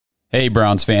Hey,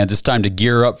 Browns fans, it's time to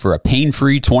gear up for a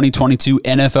pain-free 2022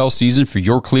 NFL season for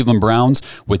your Cleveland Browns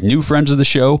with new friends of the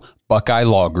show, Buckeye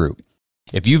Law Group.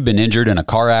 If you've been injured in a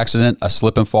car accident, a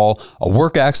slip and fall, a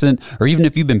work accident, or even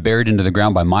if you've been buried into the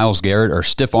ground by Myles Garrett or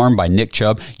stiff-armed by Nick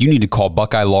Chubb, you need to call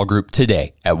Buckeye Law Group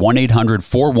today at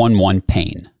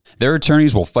 1-800-411-PAIN. Their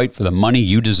attorneys will fight for the money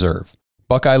you deserve.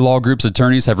 Buckeye Law Group's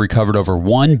attorneys have recovered over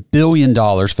 $1 billion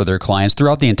for their clients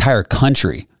throughout the entire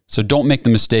country. So don't make the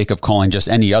mistake of calling just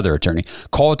any other attorney.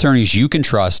 Call attorneys you can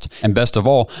trust, and best of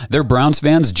all, they're Browns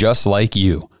fans just like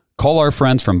you. Call our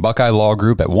friends from Buckeye Law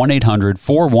Group at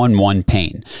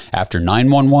 1-800-411-PAIN. After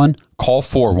 911, call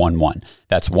 411.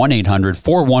 That's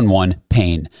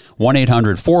 1-800-411-PAIN.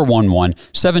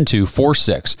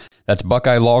 1-800-411-7246. That's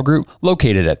Buckeye Law Group,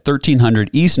 located at 1300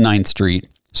 East 9th Street,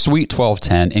 Suite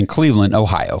 1210 in Cleveland,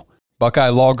 Ohio. Buckeye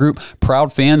Law Group,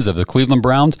 proud fans of the Cleveland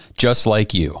Browns just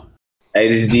like you. Hey,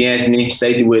 this is D'Anthony,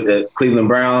 safety with the Cleveland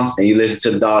Browns, and you listen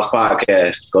to the Dawgs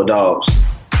podcast. Go Dawgs.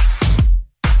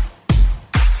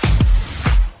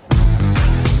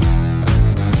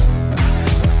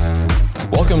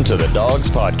 Welcome to the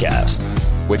Dawgs podcast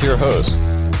with your hosts,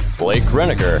 Blake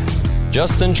Reneker,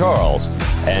 Justin Charles,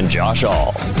 and Josh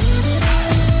All.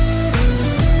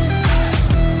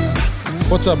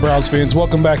 What's up, Browns fans?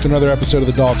 Welcome back to another episode of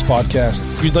the Dawgs Podcast.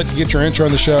 If you'd like to get your intro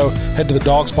on the show, head to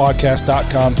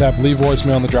thedawgspodcast.com, tap leave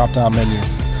voicemail on the drop-down menu.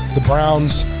 The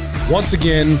Browns, once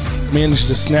again, managed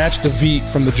to snatch defeat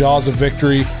from the jaws of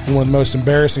victory in one of the most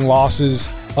embarrassing losses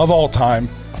of all time.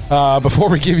 Before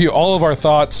we give you all of our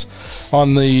thoughts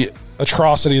on the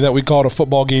atrocity that we called a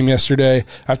football game yesterday, I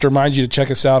have to remind you to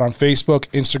check us out on Facebook,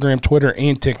 Instagram, Twitter,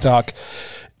 and TikTok.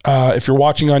 If you're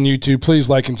watching on YouTube, please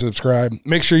like and subscribe.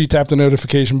 Make sure you tap the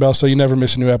notification bell so you never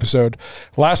miss a new episode.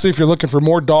 Lastly, if you're looking for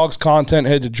more Dawgs content,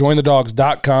 head to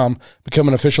jointhedawgs.com. Become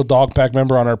an official Dog Pack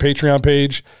member on our Patreon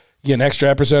page. You get an extra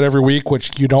episode every week,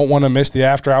 which you don't want to miss the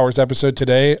After Hours episode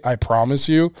today. I promise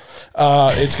you.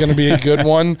 It's going to be a good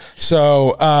one.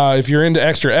 So if you're into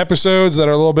extra episodes that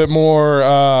are a little bit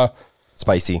more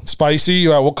Spicy.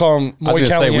 We'll call them. I was going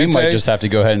to say, we might just have to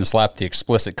go ahead and slap the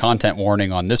explicit content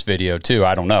warning on this video, too.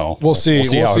 I don't know. We'll see. We'll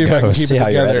see how if I can keep see it how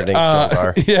your together. editing skills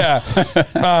are.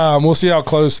 Yeah. We'll see how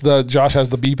close Josh has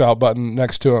the beep out button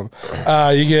next to him.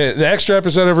 You get the extra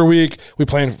episode every week. We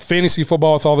play fantasy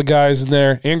football with all the guys in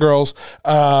there and girls.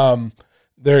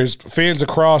 There's fans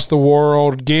across the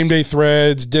world, game day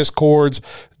threads, discords.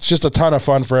 It's just a ton of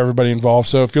fun for everybody involved.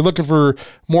 So if you're looking for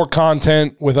more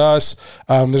content with us,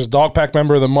 there's a Dog Pack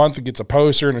member of the month who gets a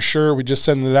poster and a shirt. We just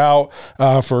sent it out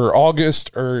for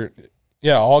August.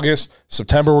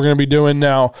 September we're going to be doing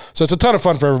now. So it's a ton of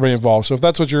fun for everybody involved. So if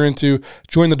that's what you're into,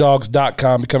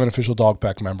 jointhedawgs.com, become an official Dog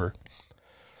Pack member.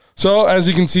 So, as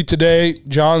you can see today,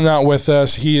 John's not with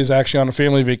us. He is actually on a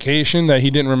family vacation that he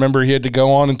didn't remember he had to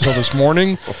go on until this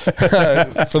morning.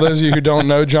 For those of you who don't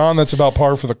know John, that's about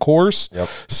par for the course. Yep.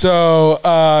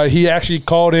 So, he actually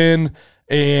called in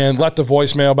and left a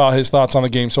voicemail about his thoughts on the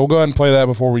game. So, we'll go ahead and play that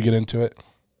before we get into it.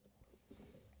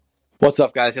 What's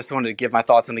up, guys? Just wanted to give my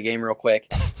thoughts on the game real quick.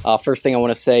 First thing I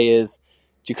want to say is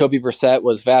Jacoby Brissett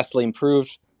was vastly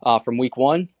improved from week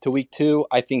 1 to week 2.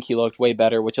 I think he looked way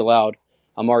better, which allowed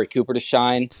Amari Cooper to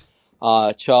shine.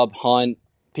 Chubb, Hunt,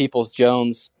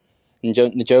 Peoples-Jones,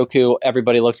 Njoku,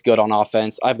 everybody looked good on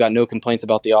offense. I've got no complaints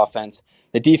about the offense.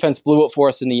 The defense blew it for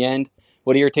us in the end.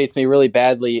 What irritates me really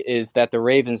badly is that the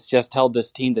Ravens just held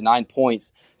this team to 9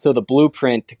 points, so the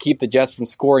blueprint to keep the Jets from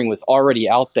scoring was already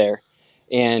out there,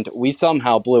 and we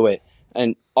somehow blew it.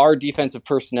 And our defensive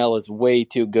personnel is way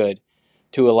too good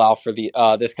to allow for the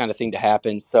this kind of thing to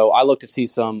happen. So I look to see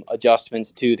some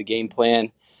adjustments to the game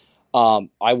plan.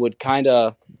 I would kind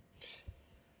of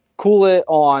cool it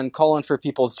on calling for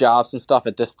people's jobs and stuff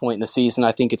at this point in the season.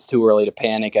 I think it's too early to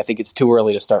panic. I think it's too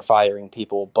early to start firing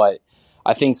people, but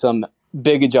I think some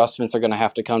big adjustments are going to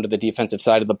have to come to the defensive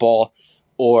side of the ball,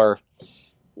 or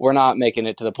we're not making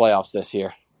it to the playoffs this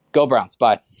year. Go Browns.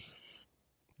 Bye.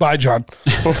 Bye, John.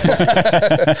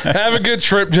 Have a good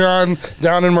trip, John,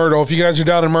 down in Myrtle. If you guys are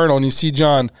down in Myrtle and you see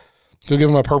John, go give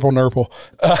him a purple nurple.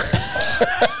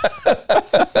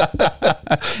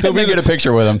 He'll get a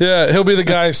picture with him. Yeah, he'll be the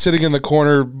guy sitting in the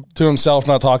corner to himself,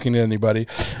 not talking to anybody.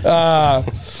 So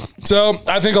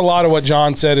I think a lot of what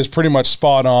John said is pretty much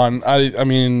spot on. I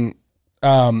mean,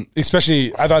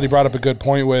 especially I thought he brought up a good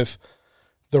point with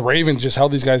the Ravens just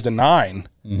held these guys to 9.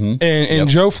 Mm-hmm. And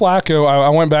Joe Flacco, I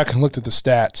went back and looked at the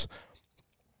stats.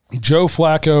 Joe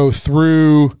Flacco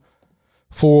threw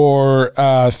for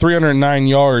 309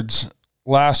 yards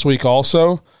last week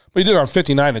also, but he did it on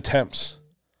 59 attempts.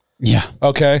 Yeah.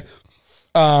 Okay.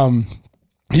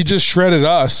 He just shredded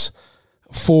us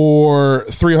for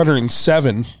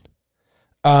 307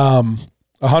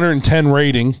 110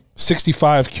 rating,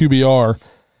 65 QBR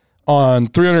on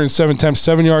 307 attempts,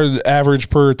 7-yard average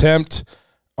per attempt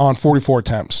on 44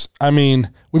 attempts. I mean,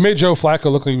 we made Joe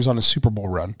Flacco look like he was on a Super Bowl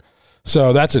run.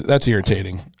 So that's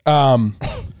irritating.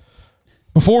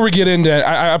 Before we get into it,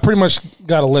 I pretty much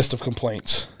got a list of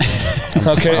complaints.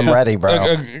 Okay, I'm ready,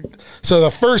 bro. So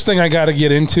the first thing I got to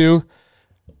get into,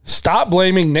 stop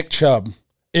blaming Nick Chubb.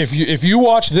 If you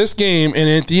watch this game and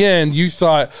at the end you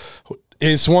thought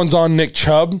this one's on Nick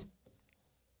Chubb,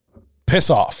 piss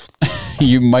off.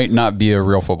 You might not be a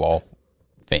real football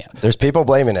fan. There's people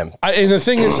blaming him. And the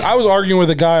thing is, I was arguing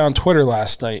with a guy on Twitter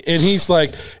last night, and he's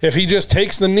like, if he just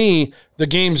takes the knee, the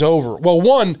game's over. Well,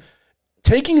 one,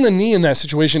 taking the knee in that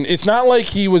situation, it's not like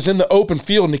he was in the open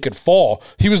field and he could fall.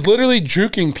 He was literally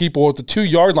juking people at the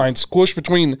 2-yard line, squished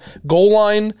between goal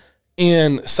line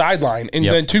and sideline, and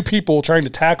then two people trying to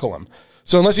tackle him.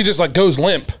 So unless he just like goes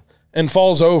limp and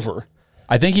falls over.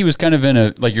 I think he was kind of in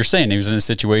a, like you're saying, he was in a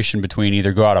situation between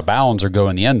either go out of bounds or go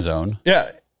in the end zone. Yeah.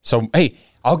 So, hey,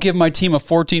 I'll give my team a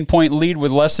 14-point lead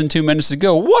with less than 2 minutes to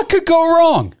go. What could go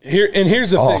wrong?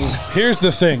 Here's the thing. Here's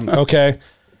the thing, okay?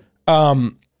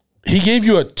 He gave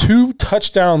you a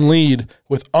 2-touchdown lead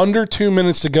with under 2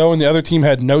 minutes to go, and the other team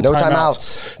had no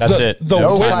timeouts. That's it.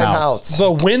 No timeouts.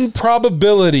 The win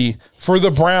probability for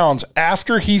the Browns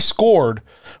after he scored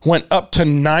went up to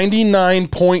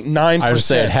 99.9%. I would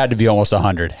say it had to be almost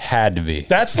 100. Had to be.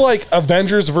 That's like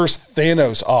Avengers versus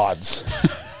Thanos odds.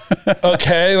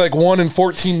 Okay, like 1 in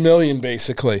 14 million,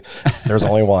 basically. There's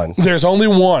only one. There's only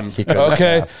one.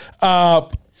 Okay.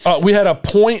 We had a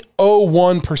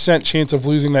 0.01% chance of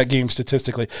losing that game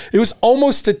statistically. It was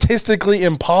almost statistically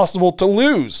impossible to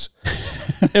lose.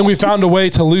 And we found a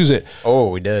way to lose it. Oh,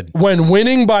 we did. When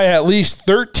winning by at least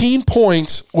 13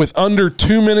 points with under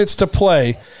 2 minutes to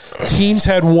play, teams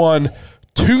had won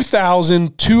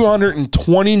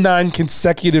 2,229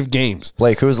 consecutive games.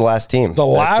 Blake, who was the last team? The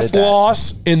last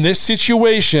loss in this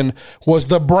situation was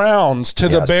the Browns to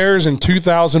the Bears in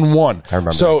 2001. I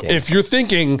remember So that game. if you're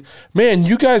thinking, man,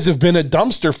 you guys have been a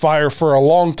dumpster fire for a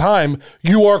long time,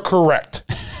 you are correct.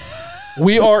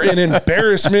 We are an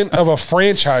embarrassment of a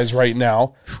franchise right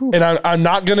now, and I'm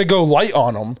not going to go light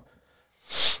on them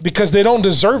because they don't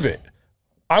deserve it.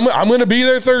 I'm going to be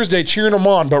there Thursday cheering them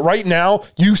on, but right now,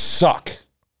 you suck.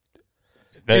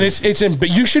 And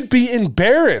you should be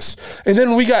embarrassed. And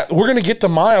then we're going to get to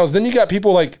Miles. Then you got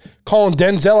people like calling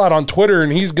Denzel out on Twitter,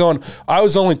 and he's going, I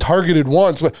was only targeted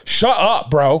once. But shut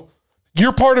up, bro.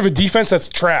 You're part of a defense that's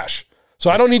trash. So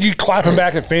I don't need you clapping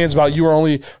back at fans about you were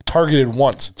only targeted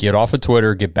once. Get off of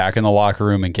Twitter, get back in the locker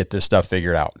room, and get this stuff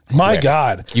figured out. My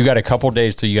God. You got a couple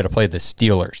days till you got to play the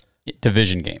Steelers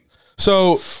division game.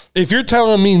 So if you're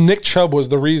telling me Nick Chubb was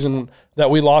the reason that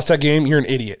we lost that game, you're an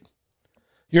idiot.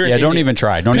 Don't even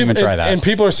try. Don't even try that. And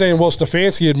people are saying, well,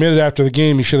 Stefanski admitted after the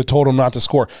game he should have told him not to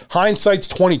score. Hindsight's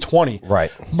 20/20.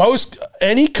 Right.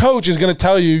 Any coach is going to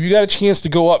tell you, if you got a chance to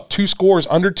go up 2 scores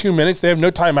under 2 minutes, they have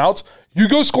no timeouts, you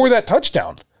go score that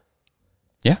touchdown.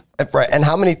 Yeah. Right. And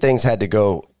how many things had to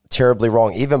go terribly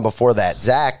wrong even before that?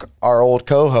 Zach, our old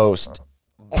co-host,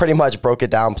 pretty much broke it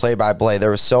down play by play. There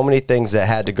were so many things that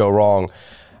had to go wrong,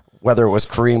 whether it was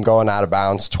Kareem going out of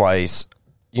bounds twice.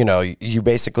 You know, you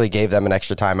basically gave them an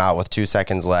extra timeout with 2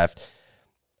 seconds left.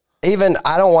 Even,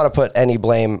 I don't want to put any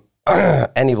blame on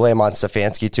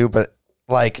Stefanski too, but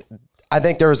like, I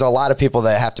think there's a lot of people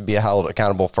that have to be held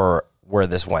accountable for where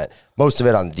this went. Most of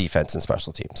it on the defense and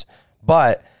special teams.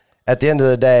 But at the end of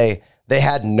the day, they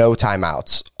had no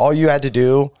timeouts. All you had to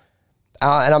do,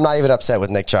 and I'm not even upset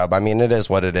with Nick Chubb. I mean, it is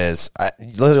what it is.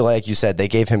 Literally, like you said, they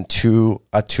gave him a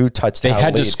 2-touchdown They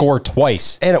had lead. to score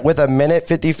twice. And with a minute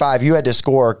 55, you had to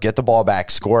score, get the ball back,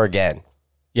 score again.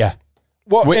 Yeah.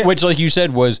 Well, which, like you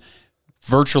said, was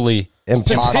virtually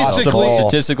Impossible.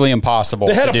 statistically impossible.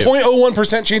 They had a to do.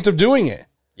 0.01% chance of doing it.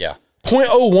 Yeah.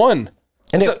 0.01.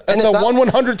 And That's it's a not-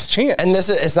 1/100th chance. And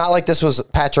it's not like this was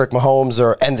Patrick Mahomes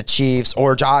and the Chiefs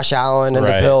or Josh Allen and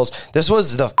the Right. Bills. This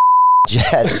was the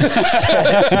Jets.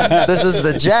 This is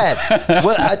the Jets.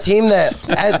 A team that,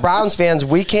 as Browns fans,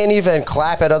 we can't even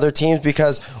clap at other teams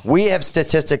because we have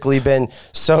statistically been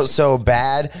so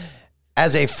bad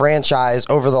as a franchise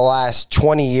over the last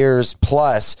 20 years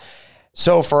plus.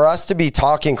 So for us to be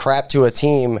talking crap to a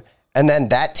team and then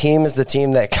that team is the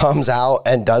team that comes out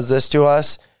and does this to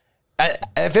us,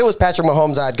 if it was Patrick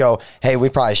Mahomes, I'd go, hey,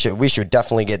 we should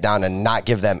definitely get down and not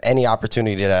give them any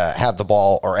opportunity to have the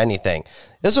ball or anything.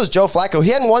 This was Joe Flacco.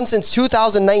 He hadn't won since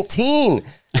 2019.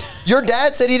 Your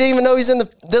dad said he didn't even know he's in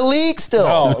the league still.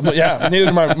 Oh, yeah.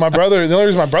 Neither my brother. The only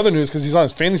reason my brother knew is because he's on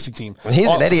his fantasy team. He's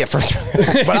an idiot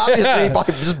but obviously he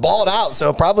probably just balled out,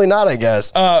 so probably not, I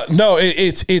guess. No,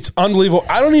 it's unbelievable.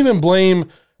 I don't even blame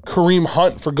Kareem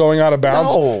Hunt for going out of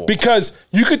bounds because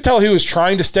you could tell he was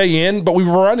trying to stay in, but we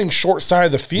were running short side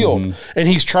of the field, and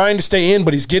he's trying to stay in,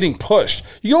 but he's getting pushed.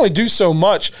 You can only do so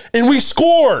much, and we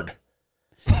scored.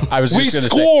 I was just going to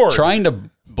say, trying to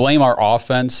blame our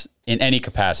offense in any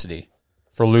capacity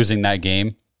for losing that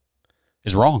game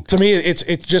is wrong. To me,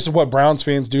 it's just what Browns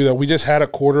fans do, though. We just had a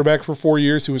quarterback for 4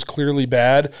 years who was clearly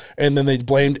bad, and then they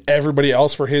blamed everybody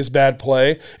else for his bad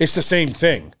play. It's the same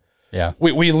thing. Yeah.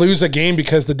 We lose a game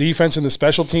because the defense and the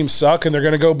special teams suck, and they're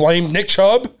going to go blame Nick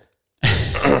Chubb?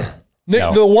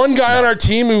 The one guy on our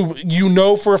team who you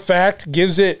know for a fact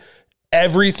gives it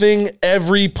everything,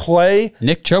 every play.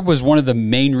 Nick Chubb was one of the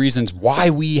main reasons why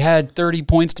we had 30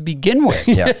 points to begin with.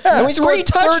 Yeah. And we scored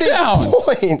 30 touchdowns.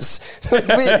 points.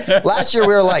 Last year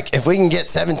we were like, if we can get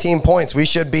 17 points, we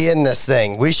should be in this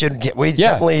thing.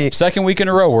 Definitely. Second week in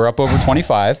a row, we're up over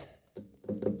 25.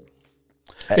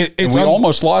 We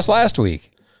almost lost last week.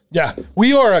 Yeah.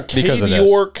 We are a Katie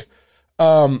York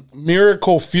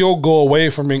miracle field goal away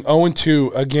from being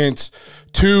 0-2 against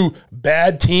two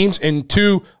bad teams and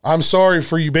two, I'm sorry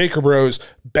for you Baker Bros,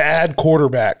 bad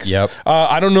quarterbacks. Yep.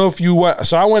 I don't know if you went,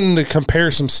 so I wanted to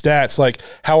compare some stats, like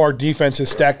how our defense is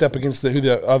stacked up against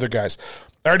the other guys.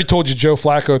 I already told you Joe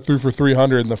Flacco threw for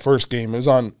 300 in the first game. It was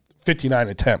on 59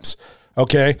 attempts.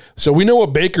 Okay. So we know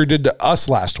what Baker did to us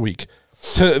last week.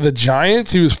 To the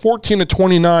Giants, he was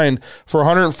 14-29 for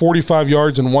 145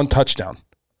 yards and 1 touchdown.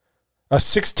 A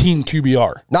 16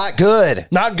 QBR. Not good.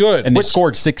 Not good. And they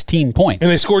scored 16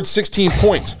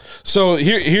 points. So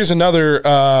here's another,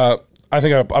 I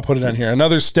think I put it on here,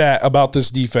 another stat about this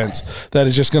defense that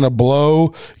is just going to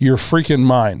blow your freaking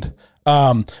mind.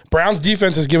 Browns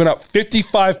defense has given up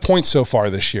 55 points so far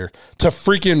this year to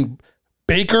freaking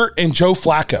Baker and Joe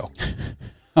Flacco.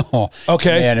 Oh,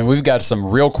 okay. Man, and we've got some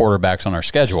real quarterbacks on our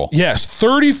schedule. Yes,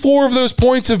 34 of those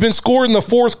points have been scored in the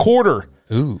fourth quarter.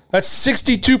 Ooh. That's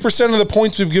 62% of the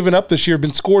points we've given up this year have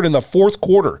been scored in the fourth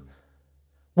quarter.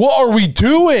 What are we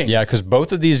doing? Yeah, because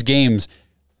both of these games,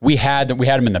 we had them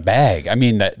in the bag. I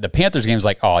mean, the Panthers game was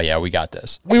like, oh, yeah, we got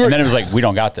this. And then it was like, we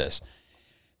don't got this.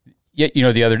 Yet,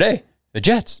 the other day, the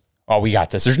Jets, oh, we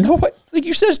got this. There's no way, like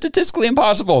you said, statistically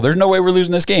impossible. There's no way we're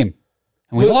losing this game.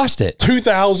 And we lost it.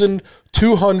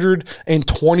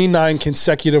 2,229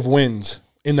 consecutive wins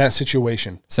in that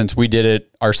situation. Since we did it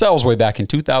ourselves way back in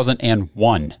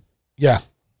 2001. Yeah.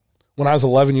 When I was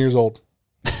 11 years old.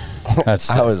 I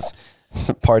was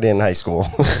partying in high school.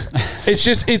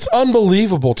 It's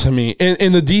unbelievable to me.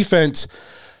 In the defense,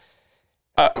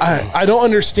 I don't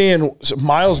understand.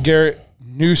 Myles Garrett,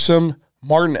 Newsome,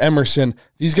 Martin Emerson,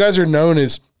 these guys are known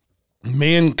as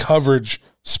man coverage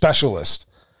specialists.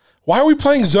 Why are we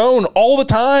playing zone all the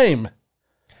time?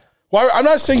 I'm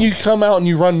not saying you come out and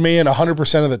you run man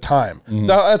 100% of the time.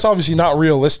 Now, that's obviously not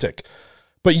realistic.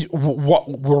 But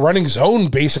we're running zone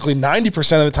basically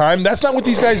 90% of the time. That's not what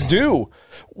these guys do.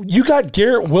 You got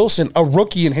Garrett Wilson, a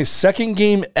rookie in his second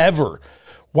game ever.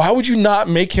 Why would you not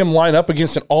make him line up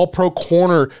against an all-pro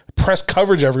corner press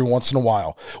coverage every once in a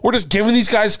while? We're just giving these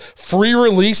guys free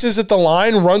releases at the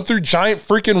line, run through giant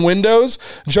freaking windows.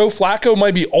 Joe Flacco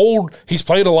might be old. He's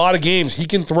played a lot of games. He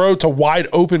can throw to wide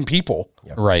open people.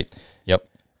 Yep. Right. Yep.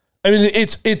 I mean,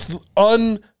 it's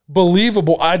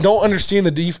unbelievable. I don't understand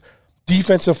the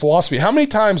defensive philosophy. How many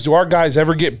times do our guys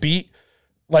ever get beat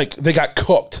like they got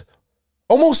cooked?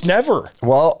 Almost never.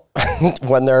 Well,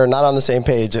 when they're not on the same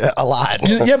page, a lot.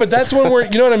 Yeah, but that's when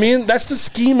you know what I mean? That's the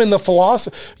scheme and the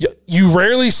philosophy. You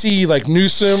rarely see like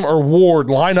Newsome or Ward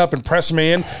line up and press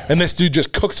man, and this dude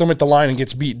just cooks them at the line and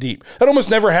gets beat deep. That almost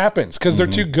never happens because they're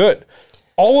too good.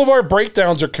 All of our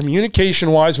breakdowns are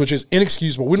communication-wise, which is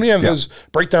inexcusable. We didn't have those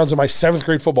breakdowns in my 7th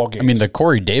grade football games. I mean, the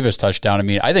Corey Davis touchdown,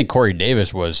 I think Corey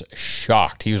Davis was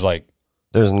shocked. He was like,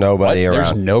 there's nobody around.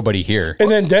 There's nobody here.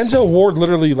 And then Denzel Ward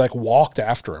literally like walked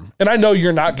after him. And I know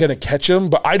you're not going to catch him,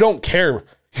 but I don't care.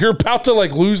 You're about to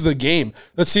like lose the game.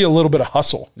 Let's see a little bit of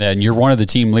hustle. And you're one of the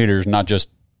team leaders, not just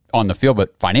on the field,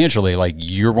 but financially. Like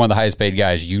you're one of the highest paid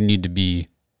guys. You need to be.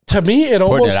 To me, it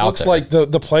almost looks like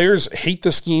the players hate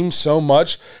the scheme so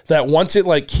much that once it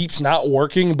like keeps not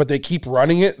working, but they keep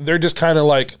running it, they're just kind of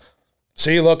like,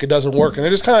 see, look, it doesn't work. And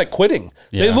they're just kind of like quitting.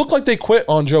 Yeah. They look like they quit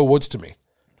on Joe Woods to me.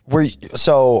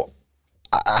 So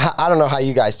I don't know how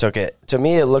you guys took it. To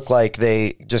me, it looked like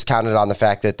they just counted on the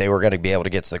fact that they were going to be able to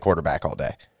get to the quarterback all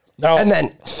day. No. And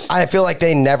then I feel like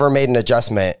they never made an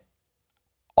adjustment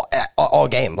all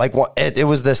game. Like it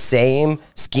was the same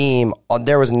scheme.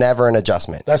 There was never an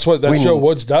adjustment. That's what Joe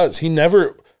Woods does. He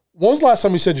never. When was the last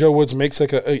time we said Joe Woods makes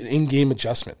like an in-game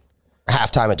adjustment?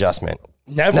 Halftime adjustment.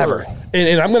 Never.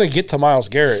 And I'm going to get to Myles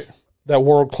Garrett, that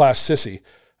world-class sissy.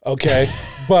 Okay,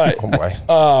 but Oh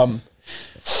boy.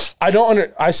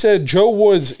 I said Joe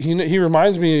Woods. He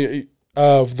reminds me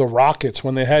of the Rockets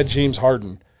when they had James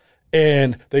Harden,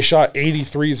 and they shot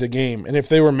 83s a game. And if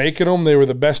they were making them, they were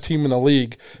the best team in the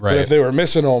league. Right. But if they were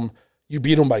missing them, you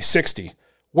beat them by 60.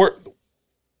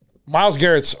 Myles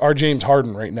Garrett's our James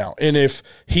Harden right now, and if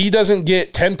he doesn't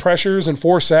get 10 pressures and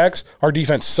 4 sacks, our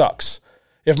defense sucks.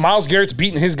 If Myles Garrett's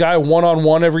beating his guy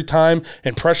one-on-one every time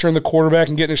and pressuring the quarterback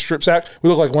and getting a strip sack, we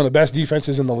look like one of the best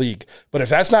defenses in the league. But if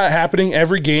that's not happening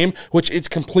every game, which it's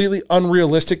completely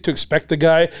unrealistic to expect the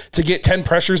guy to get 10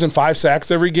 pressures and 5 sacks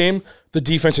every game, the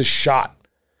defense is shot.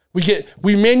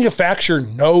 We manufacture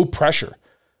no pressure.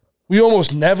 We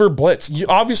almost never blitz.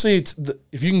 Obviously,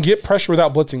 if you can get pressure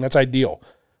without blitzing, that's ideal.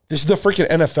 This is the freaking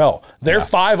NFL. Their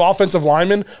 5 offensive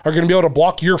linemen are going to be able to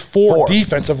block your 4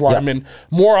 defensive linemen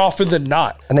more often than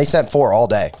not. And they sent 4 all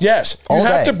day. Yes. You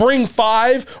have to bring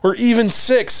 5 or even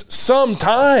 6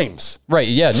 sometimes. Right.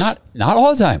 Yeah. Not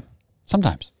all the time.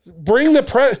 Sometimes. Bring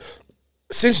the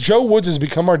Since Joe Woods has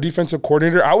become our defensive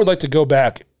coordinator, I would like to go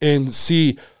back and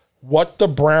see what the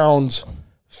Browns'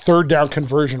 third down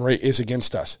conversion rate is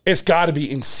against us. It's got to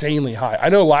be insanely high. I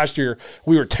know last year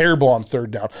we were terrible on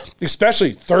third down,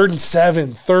 especially 3rd and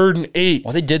 7, 3rd and 8.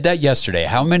 Well, they did that yesterday.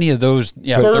 How many of those?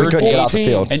 Yeah, we couldn't get off the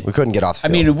field. We couldn't get off the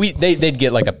field. I mean, they'd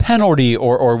get like a penalty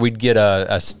or we'd get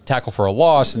a tackle for a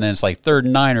loss, and then it's like 3rd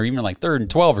and 9 or even like 3rd and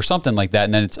 12 or something like that,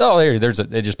 and then it's,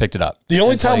 they just picked it up. The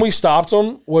only time we stopped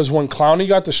them was when Clowney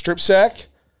got the strip sack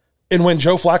and when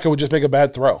Joe Flacco would just make a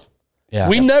bad throw. Yeah.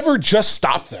 We never just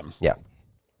stopped them. Yeah.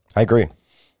 I agree.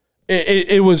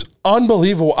 It was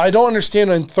unbelievable. I don't understand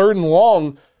on 3rd and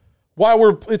long why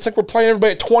it's like we're playing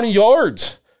everybody at 20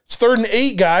 yards. It's 3rd and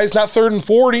 8, guys, not 3rd and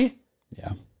 40.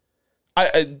 Yeah.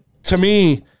 To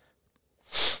me,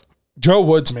 Joe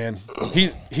Woods, man,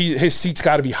 his seat's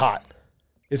got to be hot.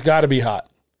 It's got to be hot.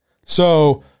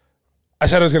 So I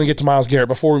said I was going to get to Myles Garrett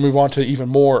before we move on to even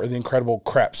more of the incredible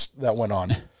craps that went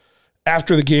on.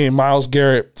 After the game, Myles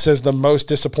Garrett says the most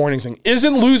disappointing thing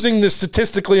isn't losing this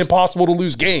statistically impossible to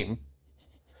lose game.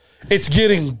 It's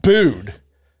getting booed.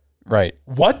 Right.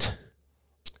 What?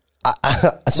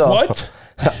 What?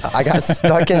 I got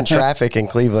stuck in traffic in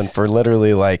Cleveland for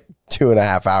literally like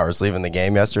 2.5 hours leaving the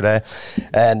game yesterday.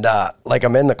 And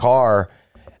I'm in the car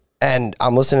and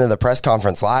I'm listening to the press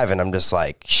conference live and I'm just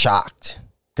like shocked.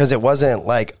 Because it wasn't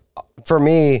like, for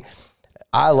me,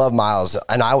 I love Myles,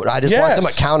 and I just want some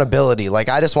accountability. Like,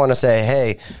 I just want to say,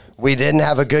 hey, we didn't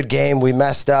have a good game. We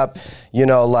messed up. We're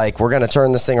going to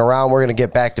turn this thing around. We're going to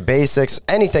get back to basics.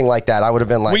 Anything like that, I would have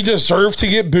been like... We deserve to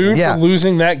get booed for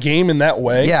losing that game in that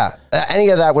way. Yeah,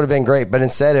 any of that would have been great. But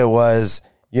instead it was,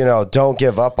 don't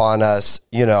give up on us.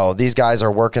 These guys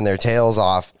are working their tails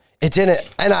off. It didn't,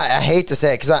 and I hate to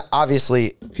say it because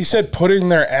obviously... He said putting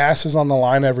their asses on the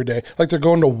line every day, like they're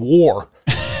going to war.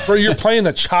 Bro, you're playing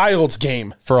a child's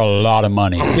game. For a lot of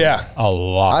money. Yeah. A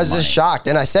lot I was just shocked.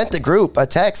 And I sent the group a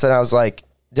text and I was like,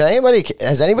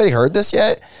 has anybody heard this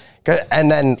yet?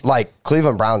 And then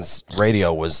Cleveland Browns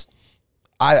radio was,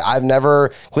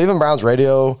 Cleveland Browns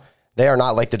radio, they are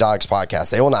not like the Dawgs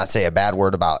podcast. They will not say a bad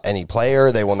word about any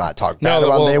player. They will not talk bad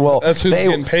about them. They will. That's who's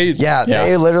getting paid. Yeah,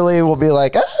 they literally will be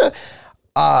like,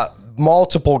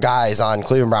 multiple guys on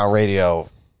Cleveland Brown radio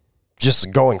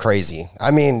just going crazy.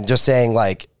 I mean, just saying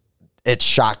it's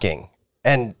shocking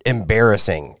and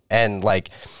embarrassing. And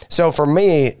so for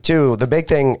me too, the big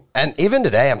thing, and even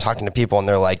today I'm talking to people and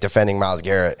they're defending Myles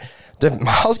Garrett.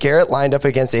 Myles Garrett lined up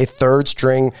against a 3rd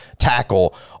string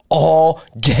tackle all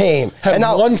game. Had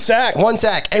one sack. And one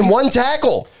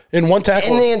tackle. In one tackle.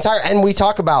 In the entire, and we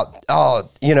talk about,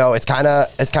 it's kind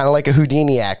of like a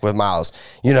Houdini act with Myles.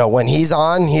 When he's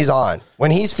on, he's on.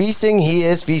 When he's feasting, he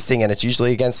is feasting, and it's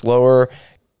usually against lower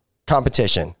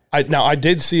competition. I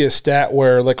did see a stat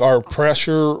where our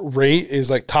pressure rate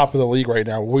is top of the league right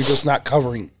now. We're just not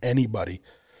covering anybody.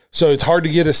 So it's hard to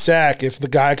get a sack if the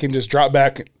guy can just drop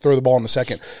back and throw the ball in the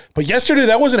second. But yesterday,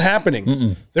 that wasn't happening.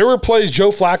 Mm-mm. There were plays Joe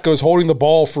Flacco's holding the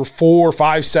ball for 4 or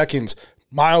 5 seconds.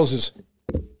 Myles is...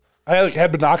 I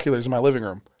had binoculars in my living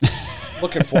room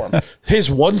looking for him.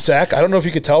 His one sack, I don't know if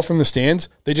you could tell from the stands,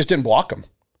 they just didn't block him.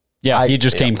 Yeah, he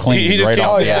just came clean. He just right came,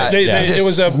 off. It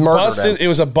was a bust. It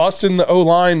was a bust in the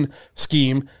O-line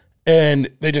scheme, and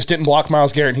they just didn't block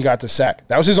Myles Garrett, and he got the sack.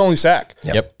 That was his only sack.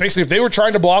 Yep. Basically, if they were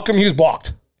trying to block him, he was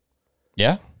blocked.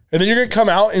 Yeah. And then you're going to come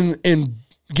out and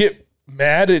get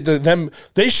mad at them.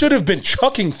 They should have been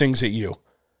chucking things at you.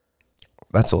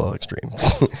 That's a little extreme.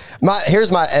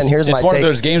 Here's my it's take. one of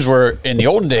those games where in the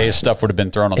olden days stuff would have been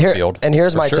thrown on the field. And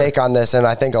here's my take on this, and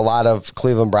I think a lot of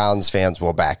Cleveland Browns fans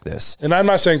will back this. And I'm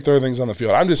not saying throw things on the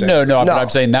field. I'm just saying no. But I'm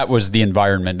saying that was the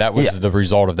environment. That was the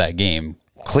result of that game.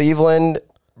 Cleveland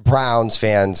Browns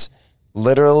fans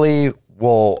literally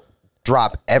will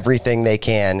drop everything they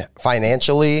can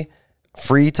financially,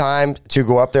 free time to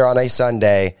go up there on a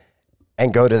Sunday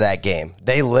and go to that game.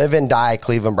 They live and die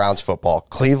Cleveland Browns football.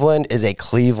 Cleveland is a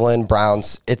Cleveland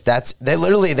Browns. They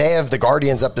have the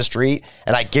Guardians up the street,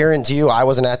 and I guarantee you, I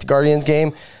wasn't at the Guardians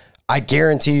game. I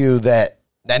guarantee you that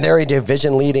they're a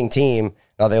division leading team.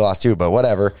 No, they lost too, but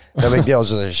whatever. No big deal. It's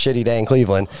just a shitty day in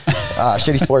Cleveland,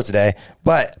 shitty sports day.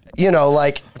 But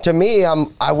to me,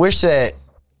 I wish that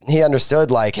he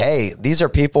understood. Like, hey, these are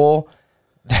people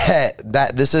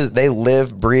they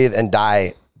live, breathe, and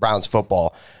die Browns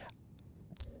football.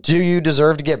 Do you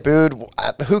deserve to get booed?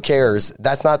 Who cares?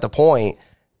 That's not the point.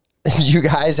 You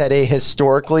guys had a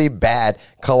historically bad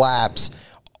collapse.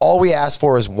 All we asked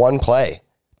for is one play.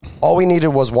 All we needed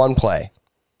was one play.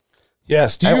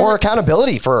 Yes. Or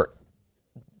accountability for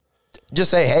just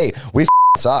say, hey, we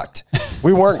sucked.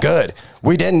 We weren't good.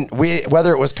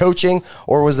 Whether it was coaching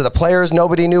or was it the players,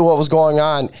 nobody knew what was going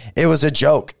on. It was a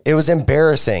joke. It was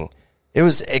embarrassing. It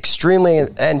was extremely,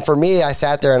 and for me, I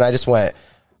sat there and I just went,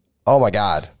 oh my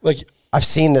God. Like, I've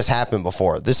seen this happen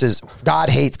before. God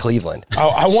hates Cleveland.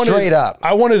 Straight up.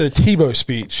 I wanted a Tebow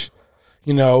speech,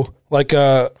 nobody's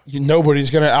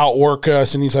going to outwork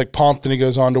us. And he's like pumped and he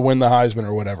goes on to win the Heisman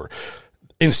or whatever.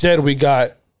 Instead, we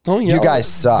got, don't yell. You guys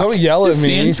suck. Don't yell at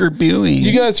me. Fans for booing.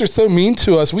 You guys are so mean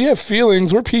to us. We have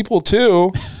feelings. We're people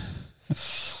too.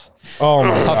 Oh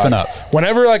my Toughen up.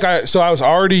 Whenever I was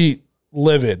already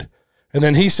livid. And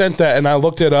then he sent that and I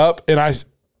looked it up and I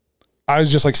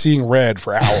was just like seeing red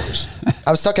for hours.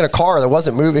 I was stuck in a car that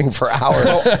wasn't moving for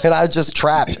hours and I was just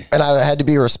trapped and I had to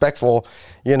be respectful,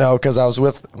 because I was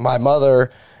with my mother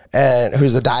and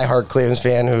who's a diehard Cleveland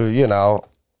fan who,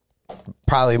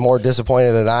 probably more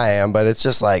disappointed than I am, but it's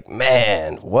just like,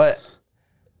 man, what?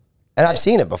 And I've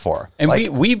seen it before. And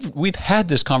we've had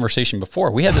this conversation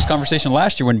before. We had this conversation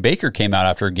last year when Baker came out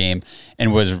after a game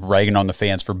and was ragging on the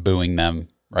fans for booing them.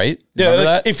 Right?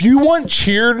 Yeah. If you want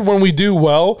cheered when we do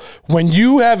well, when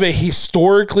you have a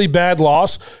historically bad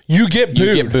loss, you get booed.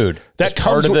 You get booed. That's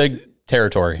part of the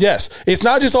territory. Yes. It's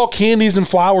not just all candies and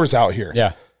flowers out here.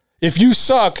 Yeah. If you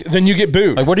suck, then you get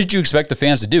booed. Like, what did you expect the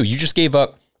fans to do? You just gave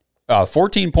up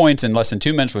 14 points in less than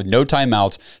 2 minutes with no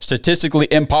timeouts. Statistically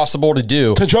impossible to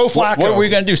do. To Joe Flacco. What were you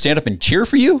going to do? Stand up and cheer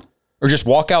for you? Or just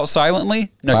walk out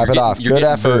silently? No, clap it off. Good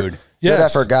effort. Booed. Yes. Good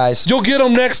effort, guys. You'll get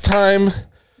them next time.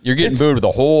 You're getting booed with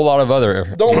a whole lot of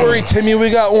other. Don't worry, Timmy.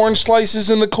 We got orange slices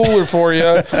in the cooler for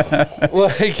you.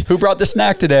 Who brought the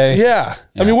snack today? Yeah.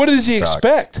 I mean, what does he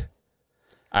expect?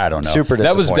 I don't know. Super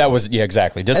disappointing. That was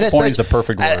exactly. Disappointing is the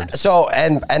perfect word. So,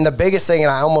 and the biggest thing,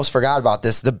 and I almost forgot about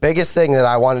this, the biggest thing that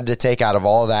I wanted to take out of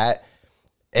all of that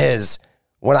is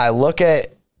when I look at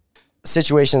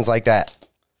situations like that,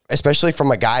 especially from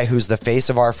a guy who's the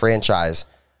face of our franchise,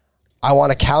 I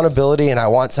want accountability and I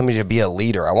want somebody to be a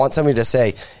leader. I want somebody to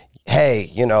say,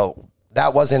 hey,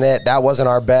 that wasn't it. That wasn't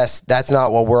our best. That's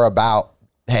not what we're about.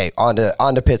 Hey, on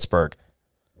to Pittsburgh.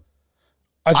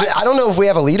 I don't know if we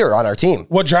have a leader on our team.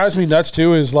 What drives me nuts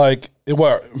too is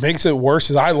what makes it worse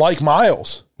is I like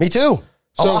Miles. Me too.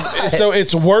 So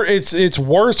it's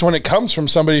worse when it comes from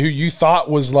somebody who you thought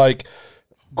was like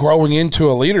growing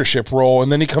into a leadership role,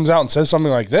 and then he comes out and says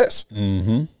something like this.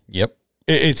 Mm-hmm. Yep.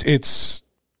 It's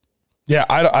yeah.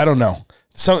 I don't know.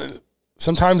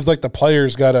 Sometimes like the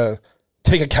players gotta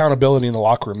take accountability in the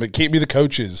locker room. It can't be the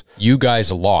coaches. You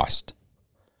guys lost.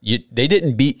 They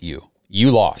didn't beat you. You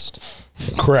lost.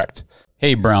 Correct.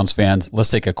 Hey, Browns fans, let's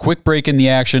take a quick break in the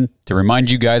action to remind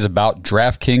you guys about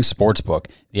DraftKings Sportsbook.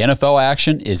 The NFL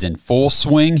action is in full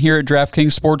swing here at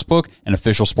DraftKings Sportsbook, an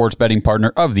official sports betting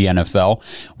partner of the NFL.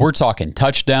 We're talking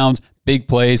touchdowns, big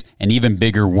plays, and even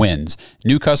bigger wins.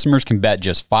 New customers can bet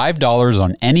just $5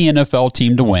 on any NFL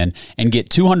team to win and get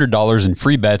 $200 in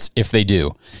free bets if they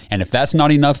do. And if that's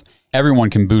not enough, everyone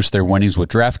can boost their winnings with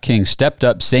DraftKings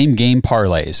stepped-up same-game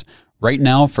parlays. Right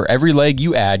now, for every leg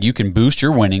you add, you can boost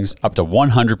your winnings up to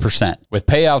 100%. With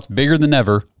payouts bigger than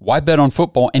ever, why bet on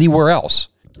football anywhere else?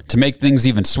 To make things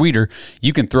even sweeter,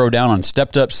 you can throw down on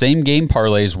stepped-up same-game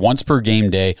parlays once per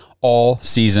game day all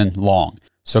season long.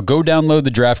 So go download the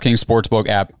DraftKings Sportsbook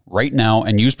app right now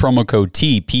and use promo code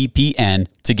TPPN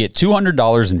to get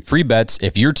 $200 in free bets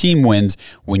if your team wins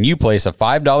when you place a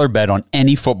 $5 bet on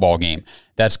any football game.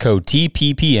 That's code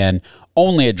TPPN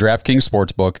only at DraftKings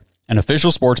Sportsbook, an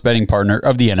official sports betting partner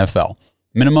of the NFL.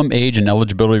 Minimum age and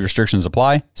eligibility restrictions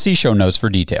apply. See show notes for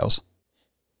details.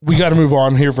 We got to move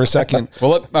on here for a second.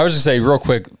 Well, I was just say real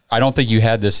quick. I don't think you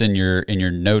had this in your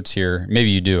notes here. Maybe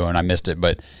you do, and I missed it.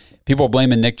 But people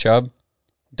blaming Nick Chubb.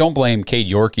 Don't blame Cade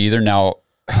York either. Now,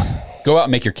 go out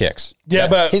and make your kicks. Yeah,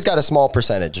 but he's got a small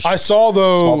percentage. I saw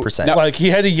though, small percent. Like he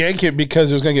had to yank it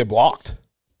because it was going to get blocked.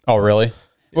 Oh, really?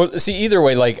 Well, see, either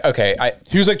way, like, okay,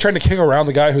 he was like trying to kick around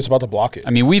the guy who's about to block it.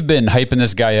 I mean, we've been hyping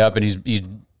this guy up, and he's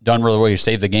done really well. He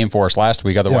saved the game for us last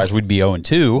week. Otherwise, we'd be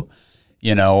 0-2.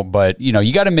 You know, but, you know,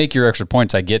 you got to make your extra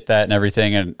points. I get that and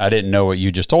everything, and I didn't know what you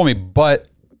just told me, but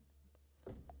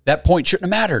that point shouldn't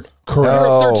have mattered. Correct. You're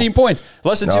up 13 points,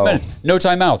 less than 2 minutes, no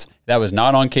timeouts. That was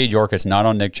not on Cade York. It's not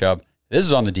on Nick Chubb. This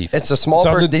is on the defense. It's a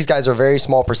small these guys are very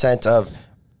small percent of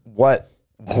what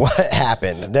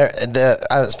happened.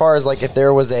 As far as like if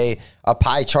there was a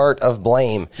pie chart of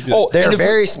blame, they're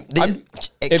very.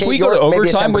 If we go to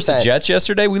overtime with the Jets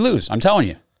yesterday, we lose. I'm telling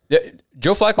you.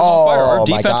 Joe Flacco was on fire. Our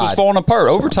defense was falling apart.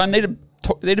 Overtime, they'd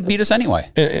have beat us anyway.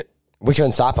 We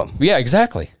couldn't stop them. Yeah,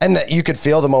 exactly. And that you could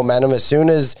feel the momentum as soon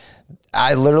as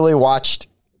I literally watched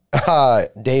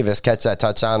Davis catch that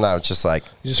touchdown. I was just like,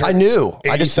 I knew.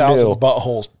 I just knew.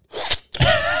 Buttholes.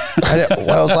 It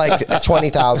was like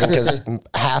 20,000 because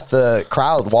half the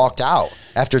crowd walked out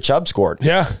after Chubb scored.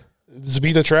 Yeah. To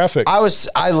beat the traffic.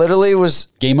 I literally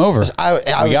was. Game over.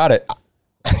 We got it.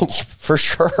 For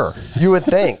sure. You would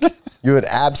think. You would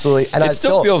absolutely. And it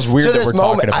still feels weird to that this we're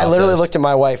moment, talking about I literally this. looked at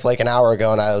my wife like an hour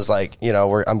ago and I was like, you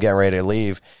know, I'm getting ready to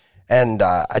leave. And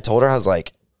I told her, I was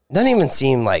like, doesn't even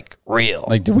seem like real.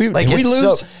 Like, did we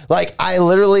lose? So, like, I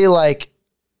literally, like,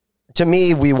 to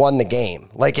me, we won the game.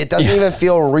 Like, it doesn't even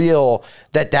feel real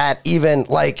that even,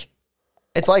 like,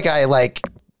 it's like I, like,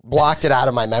 blocked it out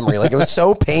of my memory. Like, it was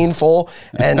so painful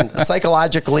and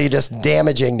psychologically just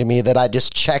damaging to me that I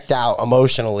just checked out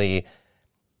emotionally,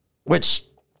 which,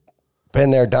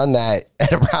 been there, done that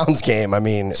at a Browns game. I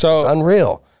mean, it's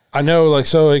unreal. I know, like,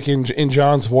 so, like, in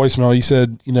John's voicemail, he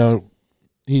said, you know,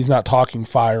 he's not talking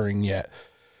firing yet.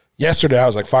 Yesterday, I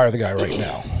was like, fire the guy right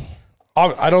now.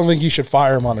 I don't think you should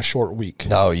fire him on a short week.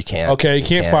 No, you can't. Okay, you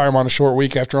can't fire him on a short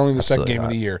week after only the second game of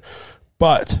the year.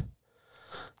 But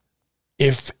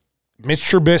if Mitch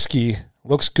Trubisky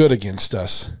looks good against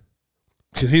us,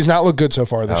 because he's not looked good so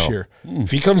far this year,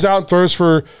 if he comes out and throws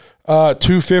for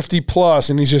 250 plus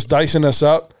and he's just dicing us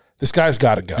up, this guy's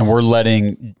got to go. And we're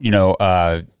letting, you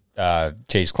know,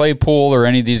 Chase Claypool or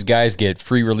any of these guys get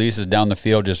free releases down the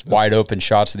field, just wide open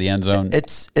shots to the end zone.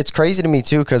 It's crazy to me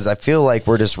too because I feel like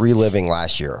we're just reliving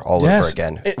last year all over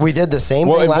again. We did the same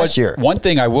thing last year. One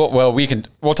thing I will. Well,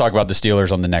 we'll talk about the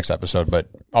Steelers on the next episode. But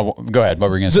go ahead.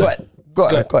 What were you going to say? Go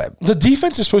ahead. The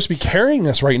defense is supposed to be carrying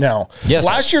us right now. Yes.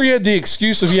 Last year, you had the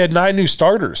excuse of you had 9 new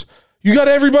starters. You got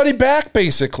everybody back,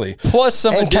 basically. Plus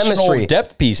some additional chemistry.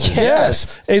 depth pieces.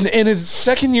 Yes. And it's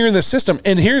second year in the system.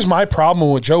 And here's my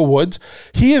problem with Joe Woods.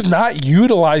 He is not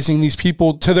utilizing these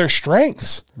people to their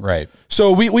strengths. Right.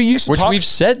 So we used to we've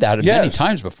said that many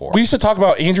times before. We used to talk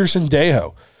about Andrew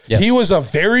Sendejo. Yes. He was a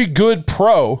very good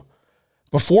pro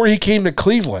before he came to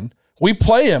Cleveland. We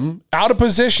play him out of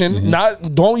position,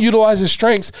 don't utilize his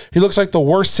strengths. He looks like the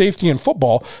worst safety in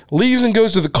football, leaves and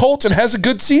goes to the Colts and has a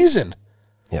good season.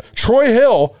 Yep. Troy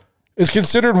Hill is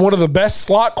considered one of the best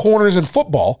slot corners in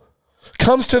football,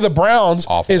 comes to the Browns,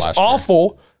 is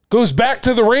awful, goes back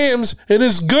to the Rams, and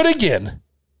is good again.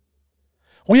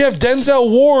 We have Denzel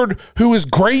Ward, who is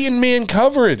great in man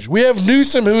coverage. We have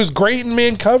Newsome, who is great in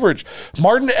man coverage.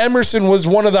 Martin Emerson was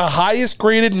one of the highest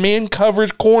graded man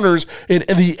coverage corners in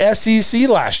the SEC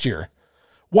last year.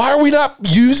 Why are we not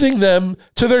using them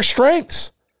to their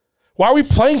strengths? Why are we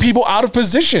playing people out of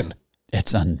position?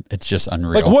 It's just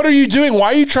unreal. Like, what are you doing?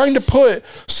 Why are you trying to put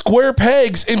square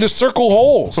pegs into circle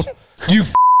holes? You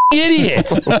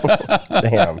idiot.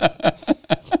 Damn.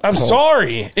 I'm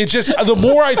sorry. It's just, the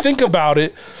more I think about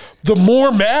it, the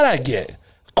more mad I get.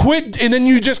 Quit, and then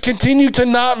you just continue to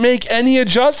not make any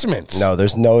adjustments. No,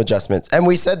 there's no adjustments. And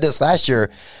we said this last year.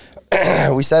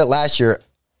 We said it last year.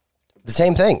 The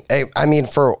same thing. I mean,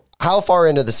 for how far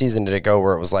into the season did it go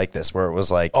where it was like this? Where it was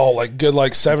like, oh, like good,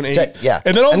 like 7, 8. Yeah.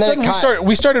 And then all of a sudden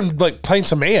we started like playing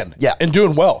some man. Yeah. And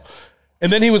doing well.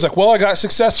 And then he was like, well, I got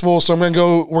successful, so we're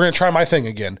going to try my thing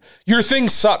again. Your thing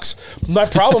sucks. My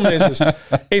problem is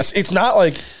it's not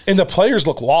like, and the players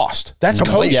look lost. That's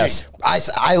coaching. Yes.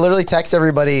 I literally text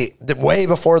everybody way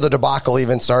before the debacle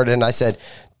even started, and I said,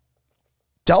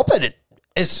 Delpit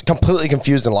is completely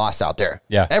confused and lost out there.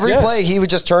 Yeah. Every play, he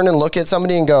would just turn and look at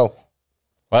somebody and go,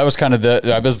 well, that was kind of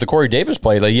the Corey Davis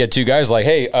play. Like, he had two guys like,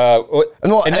 hey,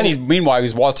 meanwhile,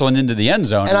 he's waddling into the end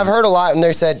zone. And I've heard a lot, and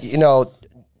they said, you know,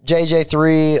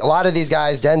 JJ3, a lot of these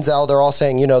guys, Denzel, they're all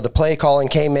saying, the play calling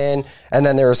came in and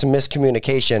then there was some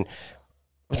miscommunication.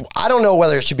 I don't know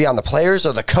whether it should be on the players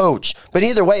or the coach, but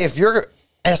either way,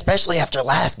 and especially after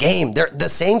last game, the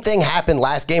same thing happened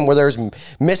last game where there's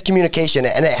miscommunication,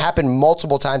 and it happened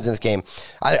multiple times in this game.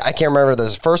 I can't remember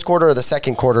the first quarter or the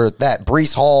second quarter that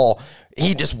Breece Hall,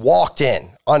 he just walked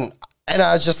in on. And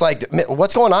I was just like,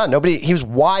 what's going on? He was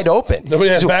wide open. Nobody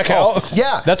had back out?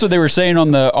 Yeah. That's what they were saying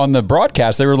on the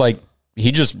broadcast. They were like,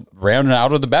 he just ran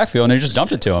out of the backfield and they just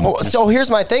dumped it to him. Well, so here's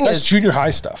my thing That's junior high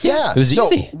stuff. Yeah. It was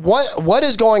easy. What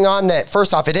is going on that,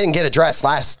 first off, it didn't get addressed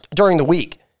during the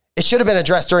week? It should have been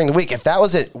addressed during the week. If that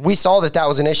was it, we saw that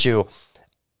was an issue.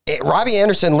 Robbie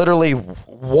Anderson literally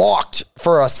walked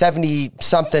for a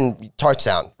 70-something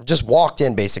touchdown. Just walked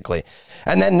in, basically.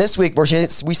 And then this week,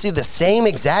 we see the same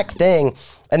exact thing,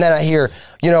 and then I hear,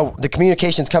 the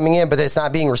communication's coming in, but it's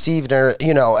not being received, or,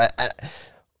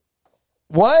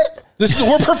 what?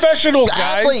 We're professionals,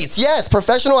 guys. Athletes, yes,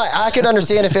 professional. I could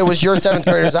understand if it was your seventh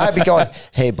graders. I'd be going,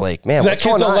 hey, Blake, man, what's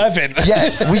going on? 11.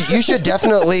 Yeah, you should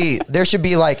definitely, there should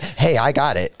be like, hey, I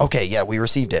got it. Okay, yeah, we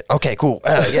received it. Okay, cool.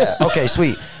 Yeah, okay,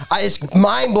 sweet. It's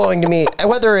mind-blowing to me. And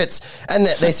whether and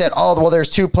they said, well, there's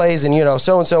 2 plays, and,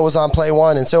 so-and-so was on play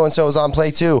 1, and so-and-so was on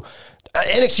play 2.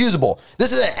 Inexcusable.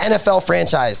 This is an NFL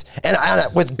franchise, and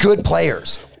with good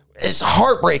players. It's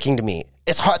heartbreaking to me.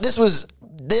 It's hard.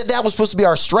 That was supposed to be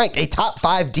our strength, a top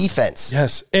 5 defense.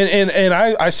 Yes. And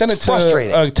I sent it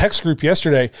to a text group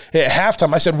yesterday at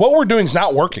halftime. I said, what we're doing is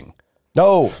not working.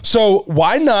 No. So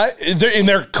why not?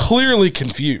 They're clearly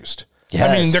confused. Yes.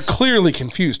 I mean, they're clearly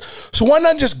confused. So why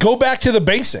not just go back to the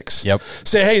basics? Yep.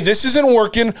 Say, hey, this isn't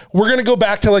working. We're going to go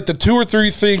back to like the 2 or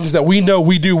 3 things that we know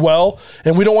we do well,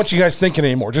 and we don't want you guys thinking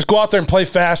anymore. Just go out there and play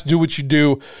fast, do what you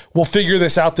do. We'll figure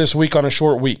this out this week on a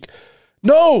short week.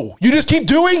 No, you just keep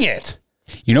doing it.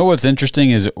 You know what's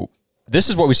interesting is this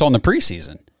is what we saw in the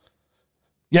preseason.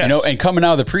 Yes. And coming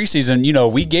out of the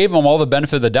preseason, we gave them all the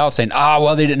benefit of the doubt, saying,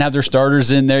 well, they didn't have their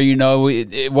starters in there.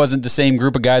 It wasn't the same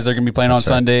group of guys that are going to be playing on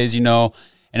Sundays, and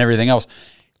everything else.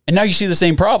 And now you see the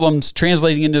same problems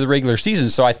translating into the regular season.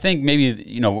 So I think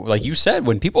maybe, like you said,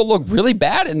 when people look really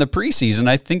bad in the preseason,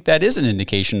 I think that is an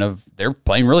indication of they're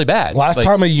playing really bad. Last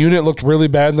time a unit looked really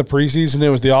bad in the preseason, it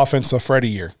was the offense of Freddie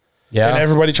year. Yeah. And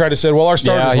everybody tried to say, well, our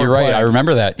starters weren't you're right. playing. I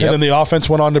remember that. Yep. And then the offense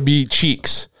went on to be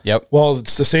Cheeks. Yep. Well,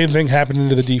 it's the same thing happening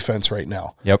to the defense right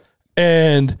now. Yep.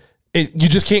 And you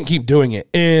just can't keep doing it.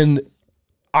 And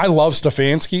I love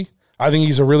Stefanski. I think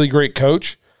he's a really great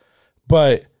coach.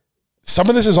 But some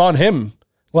of this is on him.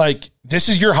 Like, this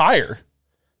is your hire.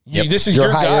 Yep. This is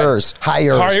your hires. Guy.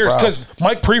 Hires. Because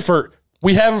Mike Preifert,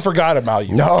 we haven't forgot about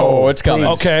you. No. It's coming.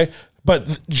 Okay.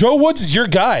 But Joe Woods is your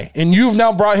guy, and you've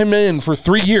now brought him in for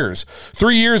 3 years.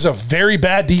 3 years of very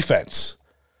bad defense.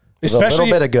 Especially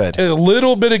a little bit of good. A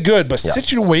little bit of good. But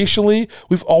situationally,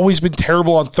 we've always been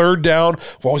terrible on 3rd down.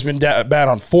 We've always been bad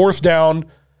on 4th down.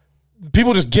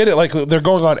 People just get it like they're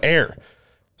going on air.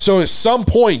 So at some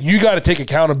point, you got to take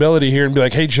accountability here and be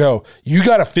like, hey, Joe, you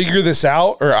got to figure this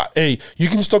out. Or, hey, you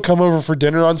can still come over for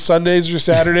dinner on Sundays or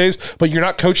Saturdays, but you're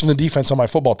not coaching the defense on my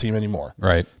football team anymore.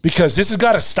 Right. Because this has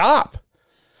got to stop.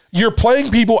 You're playing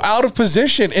people out of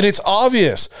position, and it's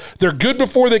obvious. They're good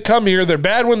before they come here. They're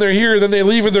bad when they're here. Then they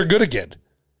leave and they're good again.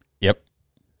 Yep.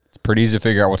 It's pretty easy to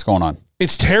figure out what's going on.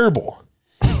 It's terrible.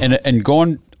 And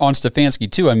going on Stefanski,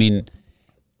 too, I mean,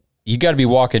 you got to be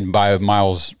walking by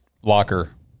Miles' locker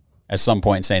at some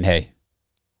point saying, hey,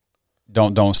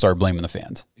 don't start blaming the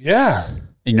fans. Yeah.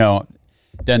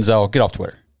 Denzel, get off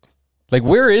Twitter. Like,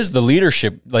 where is the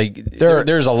leadership? Like,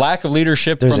 there's a lack of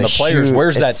leadership from the players.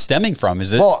 Where's that stemming from?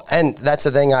 Is it? Well, and that's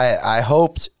the thing. I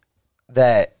hoped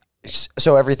that.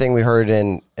 So everything we heard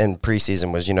in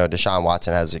preseason was, Deshaun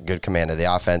Watson has a good command of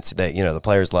the offense. That the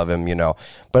players love him.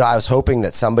 But I was hoping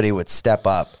that somebody would step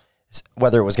up,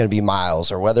 whether it was going to be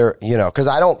Miles or whether because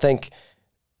I don't think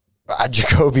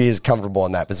Jacoby is comfortable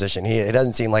in that position. It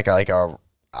doesn't seem like a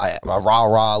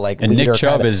rah-rah like and leader. Nick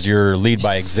Chubb is your lead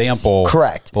by example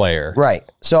player. Right.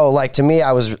 So, like, to me,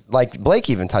 I was, like, Blake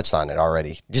even touched on it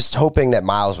already. Just hoping that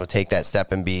Miles would take that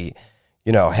step and be,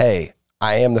 hey,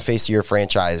 I am the face of your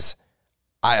franchise.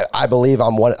 I believe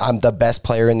I'm the best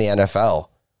player in the NFL.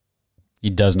 He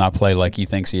does not play like he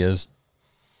thinks he is.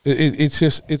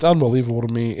 It's unbelievable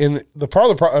to me. And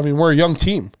we're a young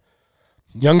team.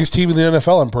 Youngest team in the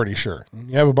NFL, I'm pretty sure.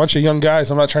 You have a bunch of young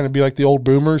guys. I'm not trying to be like the old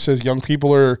boomer says young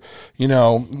people are,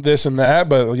 this and that,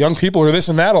 but young people are this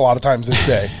and that a lot of times this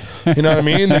day. You know what I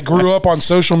mean? They grew up on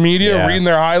social media, reading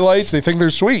their highlights. They think they're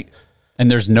sweet.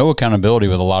 And there's no accountability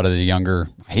with a lot of the younger,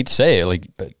 I hate to say it,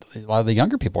 but a lot of the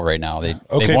younger people right now. They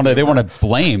want to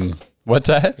blame What's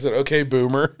that? Is it okay,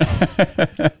 boomer?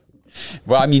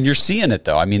 Well, I mean, you're seeing it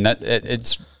though. I mean,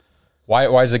 it's why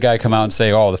does the guy come out and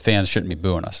say, "Oh, the fans shouldn't be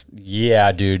booing us"?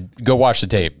 Yeah, dude, go watch the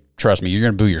tape. Trust me, you're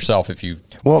going to boo yourself if you're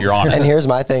honest. And here's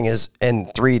my thing: is in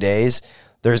 3 days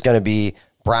there's going to be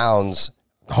Browns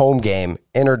home game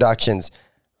introductions.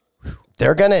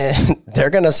 They're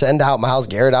gonna send out Myles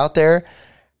Garrett out there,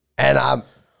 and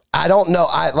I don't know.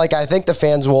 I think the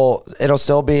fans it'll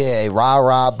still be a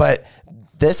rah-rah, but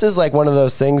this is like one of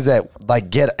those things that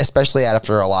like especially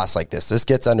after a loss like this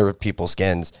gets under people's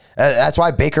skins. And that's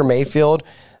why Baker Mayfield,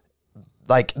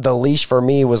 like the leash for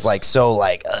me was like so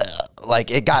like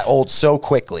it got old so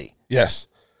quickly. Yes.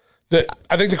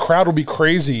 I think the crowd will be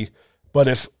crazy, but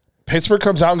if Pittsburgh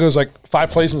comes out and goes like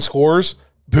 5 plays and scores,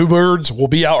 Boo Birds will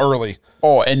be out early.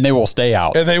 Oh, and they will stay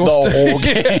out. And they will the whole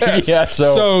game. Yes. Yeah,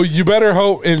 so you better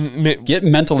hope and get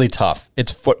mentally tough.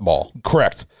 It's football.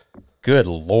 Correct. Good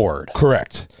Lord.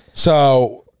 Correct.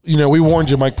 So, we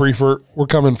warned you, Mike Prefer. We're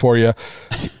coming for you.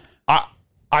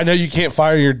 I know you can't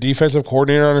fire your defensive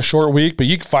coordinator on a short week, but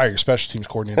you can fire your special teams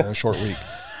coordinator on a short week.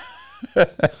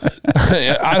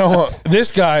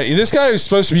 This guy is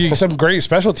supposed to be some great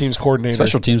special teams coordinator.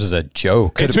 Special teams is a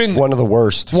joke. It's been one of the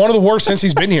worst. One of the worst since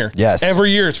he's been here. Yes. Every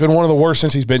year it's been one of the worst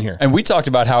since he's been here. And we talked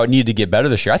about how it needed to get better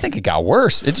this year. I think it got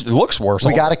worse. It looks worse.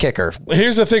 We got a kicker.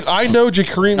 Here's the thing. I know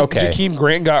Jakeem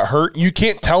Grant got hurt. You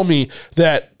can't tell me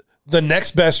that the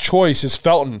next best choice is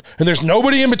Felton, and there's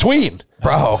nobody in between.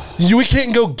 Bro. We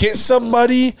can't go get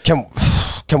somebody.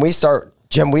 Can we start,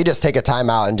 Jim, we just take a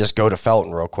timeout and just go to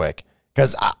Felton real quick?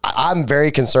 Because I'm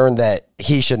very concerned that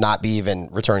he should not be even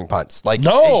returning punts. Like,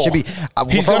 no, it should be.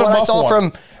 He's from got what a I saw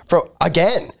one. from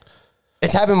again,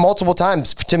 it's happened multiple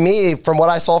times. To me, from what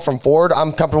I saw from Ford,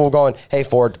 I'm comfortable going, hey,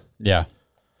 Ford. Yeah.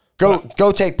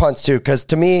 Go take punts too. Because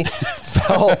to me,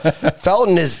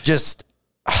 Felton is just,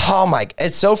 oh my,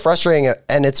 it's so frustrating.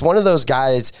 And it's one of those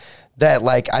guys that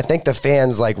like, I think the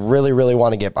fans like really, really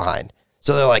want to get behind.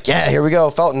 So they're like, yeah, here we go.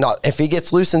 Felton, if he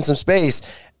gets loose in some space,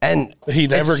 and he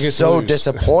never gets so loose.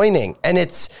 Disappointing. And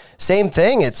it's same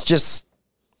thing. It's just,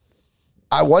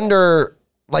 I wonder,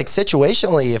 like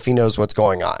situationally, if he knows what's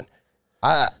going on.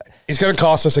 It's going to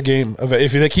cost us a game.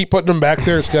 If they keep putting him back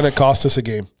there, it's going to cost us a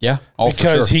game. Yeah,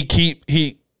 because for sure.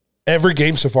 he every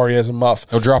game so far he has a muff.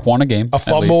 He'll drop one a game. A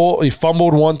fumble. He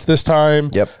fumbled once this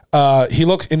time. Yep.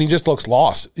 He just looks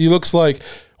lost. He looks like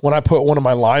when I put one of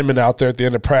my linemen out there at the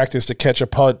end of practice to catch a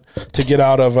punt to get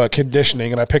out of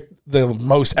conditioning, and I picked the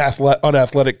most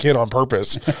unathletic kid on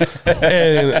purpose.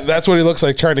 And that's what he looks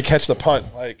like trying to catch the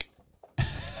punt. Like,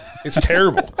 it's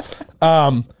terrible.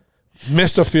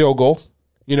 Missed a field goal,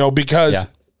 because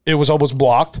it was almost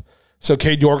blocked. So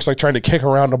Cade York's like trying to kick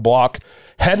around a block.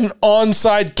 Had an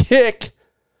onside kick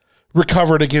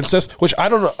recovered against us, which I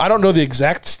don't know the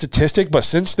exact statistic, but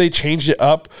since they changed it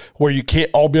up where you can't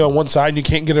all be on one side and you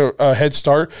can't get a head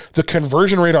start, the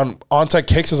conversion rate on onside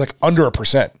kicks is like under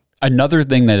 1%. Another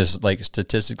thing that is like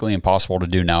statistically impossible to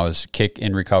do now is kick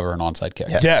and recover an onside kick.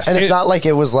 Yeah. Yes. And it's not like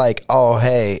it was like, oh,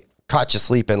 hey, caught you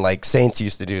sleeping like Saints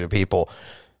used to do to people.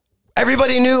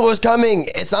 Everybody knew it was coming.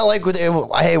 It's not like,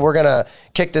 hey, we're going to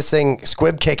kick this thing,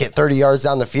 squib kick it 30 yards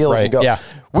down the field. Right. And go. Yeah.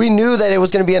 We knew that it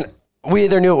was going to be we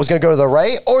either knew it was going to go to the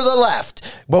right or the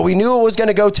left, but we knew it was going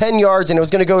to go 10 yards and it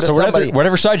was going to go to somebody.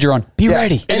 Whatever side you're on, be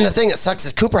ready. And the thing that sucks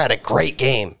is Cooper had a great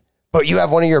game, but you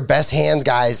have one of your best hands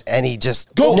guys and he just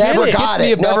never got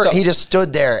it. He just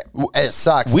stood there. It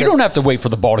sucks. We don't have to wait for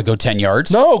the ball to go 10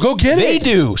 yards. No, go get it. They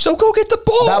do. So go get the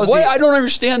ball. I don't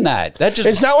understand that.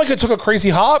 It's not like it took a crazy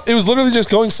hop. It was literally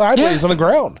just going sideways on the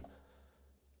ground.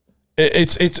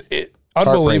 It's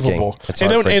unbelievable.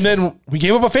 And then we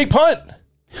gave up a fake punt.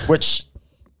 Which...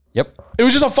 Yep. It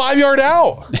was just a 5-yard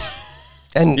out.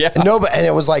 And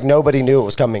it was like nobody knew it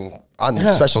was coming on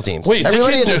special teams. Wait,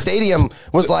 everybody in the stadium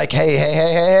was like,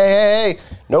 hey.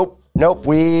 Nope.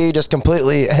 We just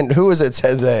completely, and who was it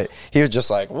said that he was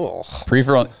just like, whoa.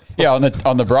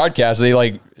 On the broadcast, they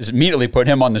like immediately put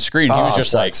him on the screen. He was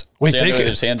just like,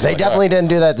 his hands. They definitely didn't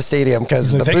do that at the stadium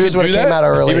because the booze would have came out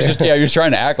earlier. He was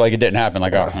trying to act like it didn't happen.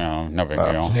 Like, no big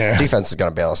deal. Yeah. Defense is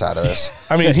going to bail us out of this.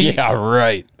 I mean,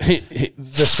 right.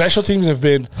 The special teams have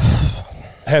been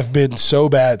so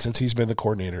bad since he's been the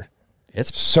coordinator.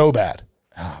 It's so bad.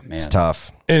 Oh man, it's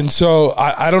tough. And so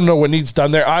I don't know what needs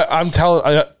done there. I'm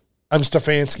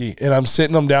Stefanski, and I'm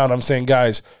sitting them down. I'm saying,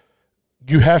 guys,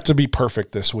 you have to be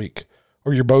perfect this week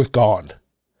or you're both gone.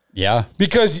 Yeah.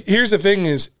 Because here's the thing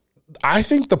is, I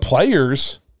think the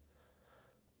players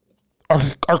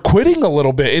are quitting a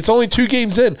little bit. It's only 2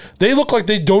 games in. They look like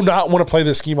they do not want to play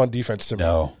this scheme on defense to me.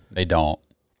 No, they don't.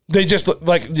 They just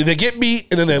like, they get beat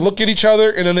and then they look at each other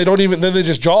and then they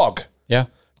just jog. Yeah.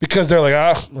 because they're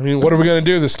like, what are we going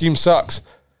to do? The scheme sucks.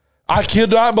 I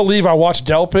cannot believe I watched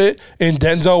Delpit and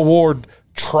Denzel Ward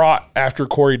trot after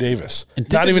Corey Davis.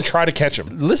 Not even try to catch him.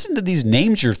 Listen to these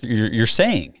names you're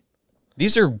saying.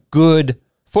 These are good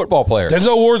football players.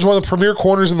 Denzel Ward's one of the premier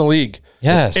corners in the league.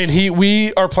 Yes. And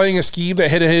we are playing a scheme that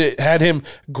had him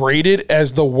graded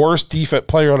as the worst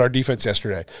player on our defense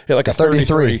yesterday. Hit like a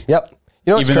 33. Yep.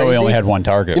 You know what's Even crazy? though he only had one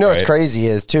target. You know what's right? crazy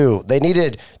is, too, they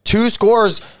needed 2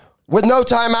 scores with no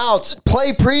timeouts.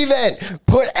 Play prevent.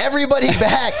 Put everybody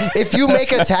back. If you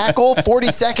make a tackle, 40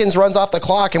 seconds runs off the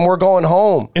clock and we're going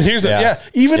home. And here's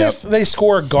even if they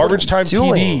score a garbage time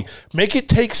TD, make it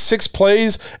take 6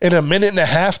 plays and a minute and a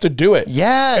half to do it.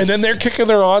 Yes. And then they're kicking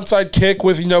their onside kick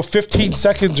with 15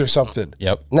 seconds or something.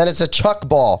 Yep. And then it's a chuck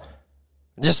ball.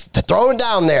 Just throw it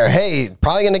down there. Hey,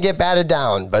 probably going to get batted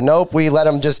down. But nope, we let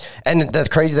them just... And the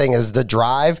crazy thing is the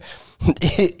drive...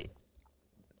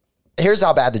 Here's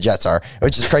how bad the Jets are,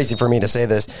 which is crazy for me to say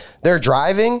this. They're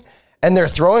driving, and they're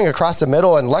throwing across the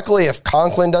middle, and luckily if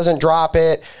Conklin doesn't drop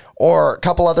it or a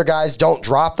couple other guys don't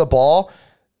drop the ball,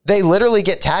 they literally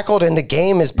get tackled, and the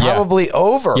game is probably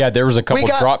over. Yeah, there was a couple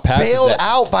drop passes. They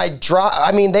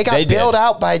got bailed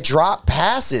out by drop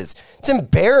passes. It's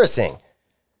embarrassing.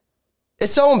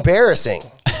 It's so embarrassing.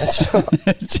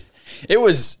 It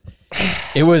was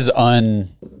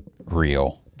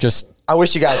unreal. I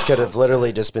wish you guys could have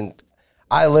literally just been.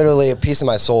 A piece of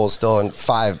my soul is still in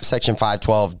section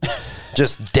 512,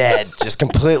 just dead, just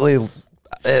completely.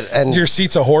 And your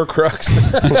seat's a Horcrux.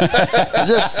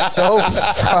 Just so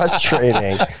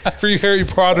frustrating. For you Harry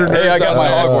Potter nerds. Hey, I got my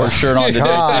Hogwarts shirt on today,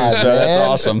 too, so that's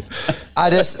awesome.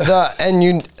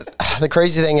 The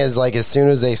crazy thing is, like, as soon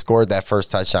as they scored that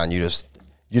first touchdown, you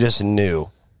just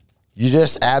knew. You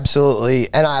just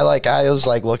absolutely, and I was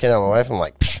like looking at my wife, I'm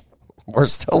like, we're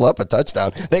still up a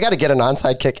touchdown. They got to get an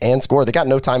onside kick and score. They got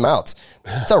no timeouts.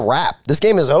 It's a wrap. This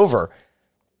game is over.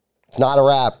 It's not a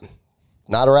wrap.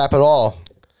 Not a wrap at all.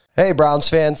 Hey, Browns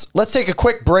fans, let's take a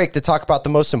quick break to talk about the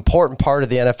most important part of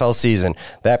the NFL season,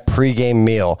 that pregame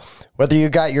meal. Whether you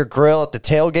got your grill at the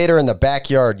tailgate or in the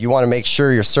backyard, you want to make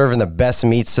sure you're serving the best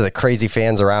meats to the crazy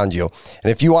fans around you.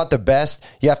 And if you want the best,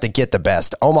 you have to get the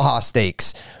best. Omaha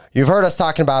Steaks. You've heard us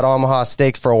talking about Omaha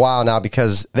Steaks for a while now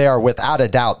because they are without a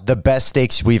doubt the best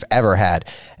steaks we've ever had.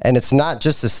 And it's not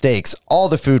just the steaks. All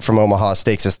the food from Omaha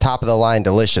Steaks is top of the line,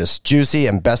 delicious, juicy,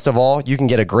 and best of all, you can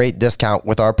get a great discount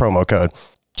with our promo code.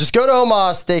 Just go to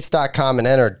omahasteaks.com and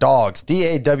enter Dawgs,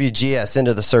 D-A-W-G-S,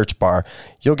 into the search bar.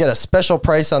 You'll get a special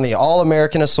price on the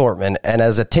All-American assortment, and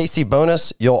as a tasty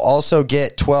bonus, you'll also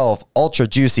get 12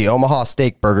 ultra-juicy Omaha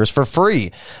steak burgers for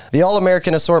free. The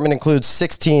All-American assortment includes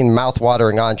 16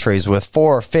 mouth-watering entrees with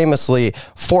 4 famously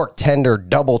fork-tender,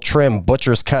 double-trim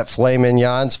butcher's cut filet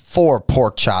mignons, 4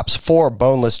 pork chops, 4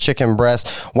 boneless chicken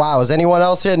breasts. Wow, is anyone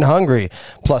else getting hungry?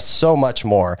 Plus so much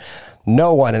more.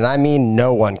 No one, and I mean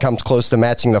no one, comes close to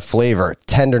matching the flavor,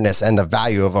 tenderness, and the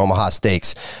value of Omaha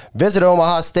Steaks. Visit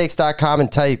omahasteaks.com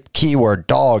and type keyword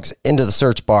Dawgs into the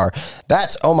search bar.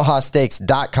 That's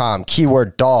omahasteaks.com,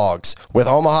 keyword Dawgs. With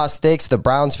Omaha Steaks, the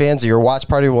Browns fans of your watch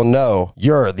party will know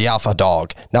you're the alpha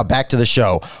dog. Now back to the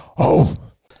show.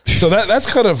 So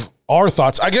that's kind of our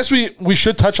thoughts. I guess we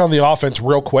should touch on the offense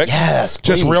real quick. Yes,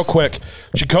 please. Just real quick.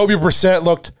 Jacoby Brissett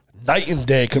looked night and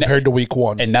day compared to week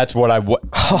 1. And that's what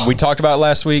we talked about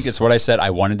last week. It's what I said I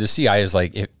wanted to see. I was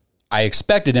like, I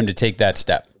expected him to take that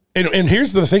step. And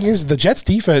here's the thing is the Jets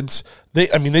defense, they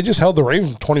just held the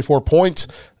Ravens 24 points.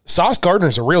 Sauce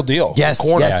Gardner's a real deal. Yes,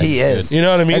 he is. You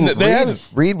know what I mean? And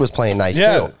Reed was playing nice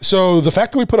too. So the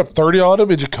fact that we put up 30 on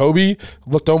him and Jacoby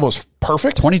looked almost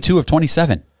perfect. 22 of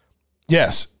 27.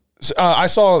 Yes. I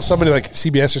saw somebody like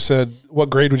CBS said, what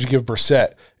grade would you give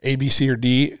Brissett? A, B, C, or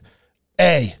D?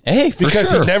 A,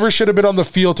 because he never should have been on the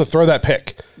field to throw that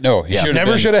pick. No, he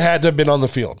never should have had to have been on the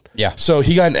field. Yeah. So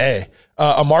he got an A.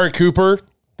 Amari Cooper,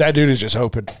 that dude is just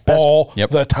open all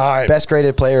the time. Best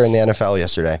graded player in the NFL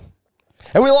yesterday.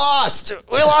 And we lost.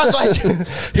 We lost by 2.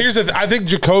 Here's the I think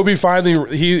Jacoby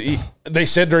finally, they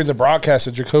said during the broadcast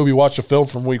that Jacoby watched a film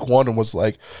from week 1 and was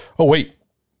like, oh, wait.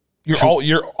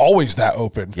 You're always that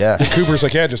open. Yeah. And Cooper's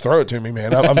like, yeah, just throw it to me,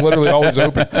 man. I'm literally always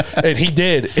open. And he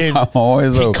did. And I'm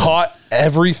always open. He caught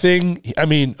everything. I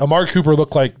mean, Amari Cooper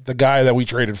looked like the guy that we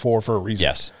traded for a reason.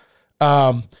 Yes.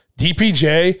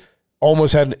 DPJ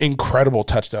almost had an incredible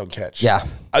touchdown catch. Yeah.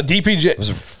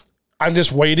 DPJ, I'm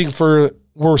just waiting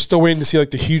we're still waiting to see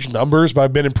like the huge numbers, but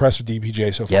I've been impressed with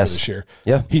DPJ so far this year.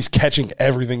 Yeah. He's catching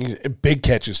everything. He's big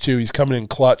catches too. He's coming in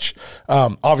clutch.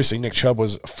 Obviously Nick Chubb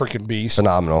was a freaking beast.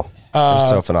 Phenomenal.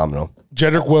 So phenomenal.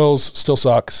 Jedrick Wills still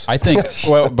sucks. I think,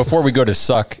 well, before we go to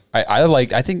suck,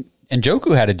 I think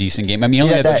Njoku had a decent game. I mean, he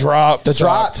only had the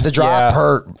drop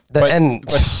hurt. But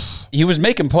he was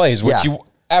making plays, which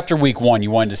after week 1,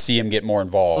 you wanted to see him get more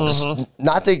involved. Mm-hmm.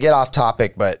 Not to get off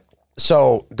topic, but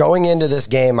so going into this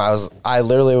game, I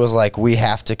literally was like, we're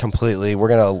going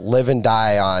to live and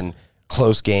die on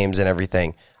close games and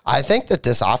everything. I think that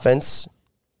this offense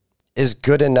is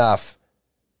good enough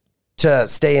to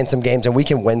stay in some games and we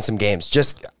can win some games.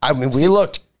 We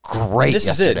looked great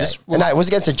yesterday. And it was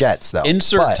against the Jets, though.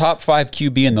 Insert top 5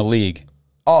 QB in the league.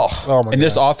 Oh my God.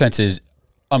 This offense is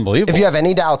unbelievable. If you have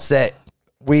any doubts that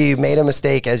we made a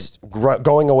mistake as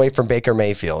going away from Baker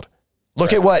Mayfield,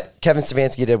 look at what Kevin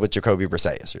Stefanski did with Jacoby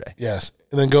Brissett yesterday. Yes.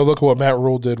 And then go look at what Matt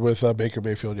Rule did with Baker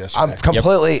Mayfield yesterday. I'm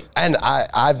completely, and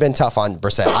I've been tough on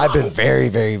Brissett. I've been very,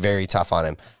 very, very tough on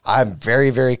him. I'm very,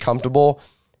 very comfortable.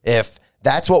 If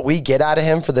that's what we get out of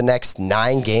him for the next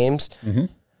 9 games,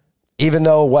 even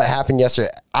though what happened yesterday,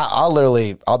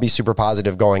 I'll be super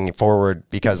positive going forward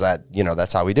because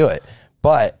that's how we do it.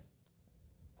 But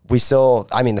the schedule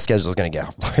is going to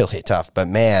get really tough. But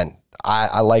man,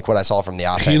 I like what I saw from the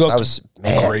offense. He looked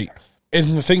great. And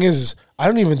the thing is, I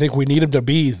don't even think we need him to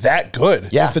be that good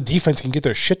if the defense can get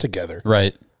their shit together.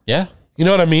 Right. Yeah. You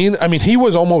know what I mean? I mean, he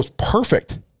was almost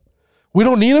perfect. We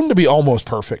don't need him to be almost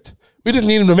perfect. We just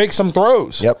need him to make some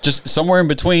throws. Yep. Just somewhere in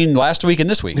between last week and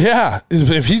this week. Yeah.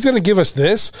 If he's going to give us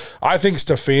this, I think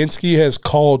Stefanski has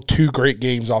called 2 great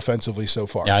games offensively so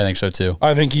far. Yeah, I think so too.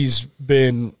 I think he's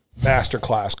been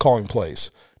masterclass calling plays.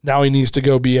 Now he needs to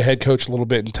go be a head coach a little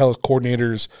bit and tell his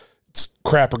coordinators it's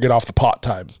crap or get off the pot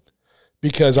time.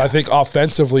 Because I think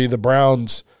offensively the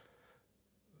Browns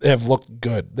have looked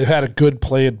good. They've had a good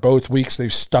plan both weeks.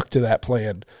 They've stuck to that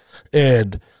plan.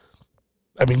 And,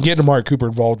 getting Amari Cooper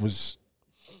involved was,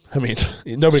 nobody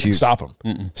can stop him.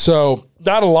 Mm-mm. So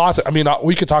not a lot.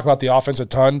 We could talk about the offense a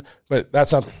ton, but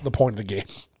that's not the point of the game.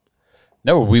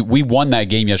 No, we won that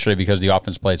game yesterday because the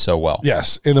offense played so well.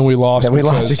 Yes, and then we lost. And we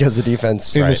lost because the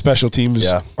defense and the special teams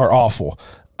are awful.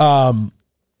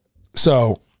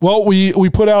 We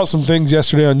put out some things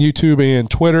yesterday on YouTube and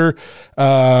Twitter.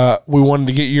 We wanted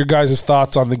to get your guys'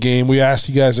 thoughts on the game. We asked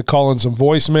you guys to call in some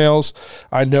voicemails.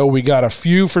 I know we got a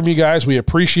few from you guys. We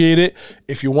appreciate it.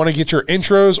 If you want to get your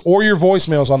intros or your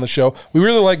voicemails on the show, we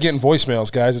really like getting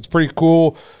voicemails, guys. It's pretty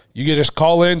cool. You can just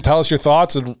call in, tell us your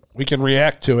thoughts, and we can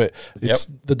react to it. It's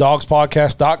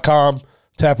thedogspodcast.com.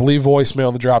 Tap leave voicemail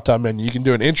in the drop-down menu. You can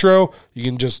do an intro. You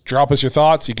can just drop us your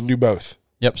thoughts. You can do both.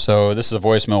 Yep. So this is a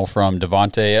voicemail from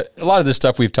Devontae. A lot of this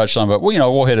stuff we've touched on, but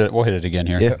we'll hit it. We'll hit it again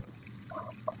here. Yeah.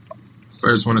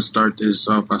 First, want to start this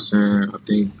off by saying I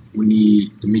think we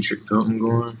need Demetric Felton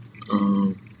going.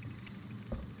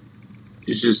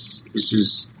 It's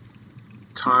just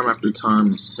time after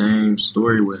time the same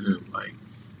story with him. Like,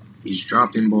 he's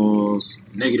dropping balls,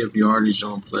 negative yardage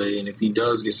on play, and if he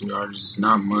does get some yardage, it's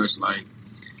not much. Like,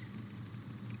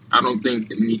 I don't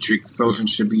think Demetric Felton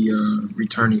should be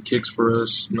returning kicks for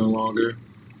us no longer.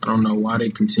 I don't know why they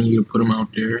continue to put him out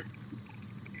there.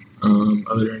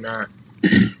 Other than that,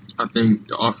 I think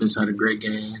the offense had a great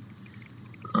game.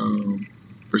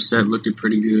 Brissett looked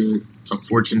pretty good.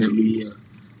 Unfortunately,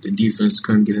 the defense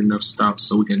couldn't get enough stops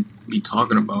so we can be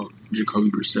talking about Jacoby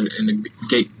Brissett and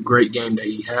the great game that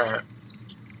he had.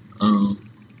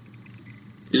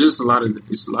 It's just a lot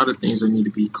of things that need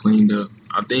to be cleaned up.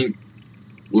 I think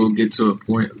we'll get to a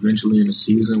point eventually in the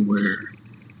season where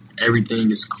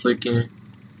everything is clicking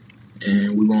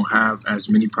and we won't have as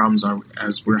many problems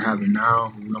as we're having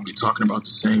now. We won't be talking about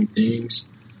the same things.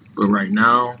 But right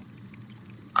now,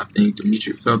 I think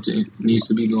Demetric Felton needs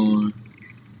to be gone.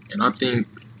 And I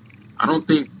don't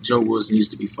think Joe Woods needs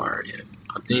to be fired yet.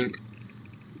 I think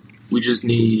we just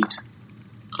need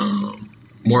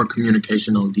more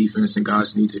communication on defense, and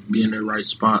guys need to be in their right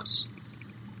spots.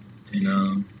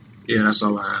 And that's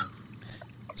all I have.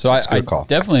 So I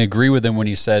definitely agree with him when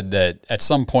he said that at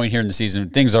some point here in the season,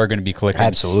 things are going to be clicking.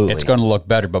 Absolutely. It's going to look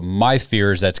better, but my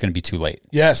fear is that's going to be too late.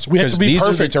 Yes, we have to be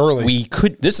perfect early.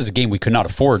 This is a game we could not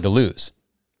afford to lose.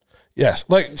 Yes.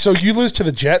 So you lose to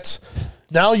the Jets.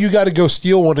 Now you got to go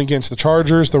steal one against the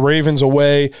Chargers, the Ravens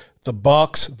away, the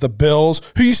Bucks, the Bills.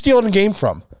 Who you stealing a game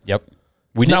from? Yep.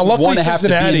 We didn't want to have to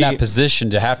be in that position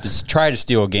to have to try to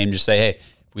steal a game. Just say, hey,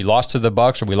 we lost to the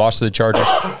Bucks or we lost to the Chargers.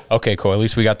 Okay, cool. At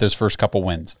least we got those first couple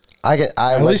wins.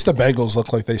 At least the Bengals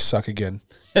look like they suck again.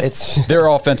 Their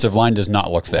offensive line does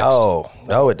not look fixed.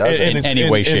 No, it doesn't. In any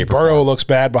way, shape, or Burrow form. looks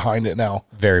bad behind it now.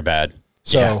 Very bad.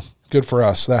 So good for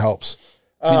us. That helps.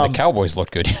 The Cowboys look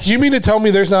good. You mean to tell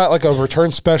me there's not like a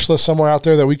return specialist somewhere out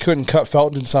there that we couldn't cut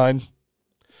Felton and sign?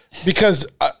 Because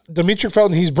Demetric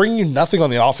Felton, he's bringing you nothing on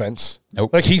the offense.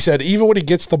 Nope. Like he said, even when he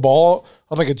gets the ball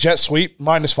on like a jet sweep,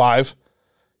 -5,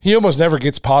 He almost never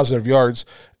gets positive yards.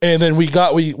 And then we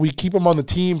keep him on the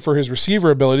team for his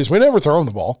receiver abilities. We never throw him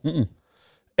the ball. Mm-mm.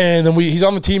 And then he's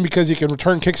on the team because he can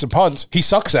return kicks and punts. He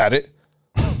sucks at it.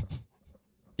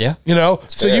 Yeah. You know?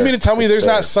 So you mean to tell me there's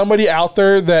not somebody out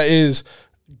there that is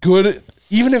good,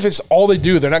 even if it's all they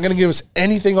do, they're not going to give us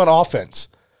anything on offense.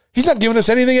 He's not giving us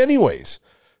anything anyways.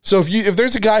 So if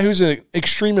there's a guy who's an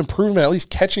extreme improvement, at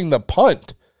least catching the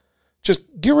punt, just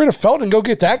get rid of Felton and go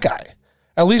get that guy.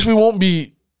 At least we won't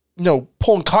be,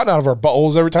 pulling cotton out of our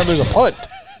buttholes every time there's a punt.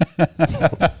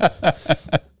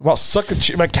 Well,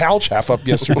 sucking my cow chaff up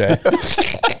yesterday.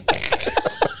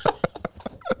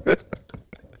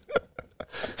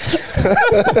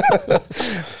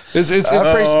 That's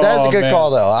a good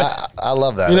call, though. I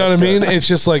love that. You know what I mean? It's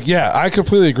just like, yeah, I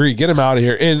completely agree. Get him out of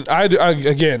here. And I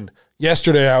again,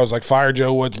 yesterday I was like, fire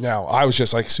Joe Woods now. I was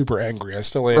just like super angry. I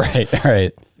still am.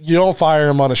 Right. You don't fire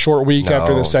him on a short week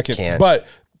after the second. Can't. But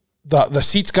the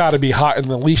seat's got to be hot and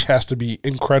the leash has to be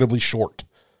incredibly short.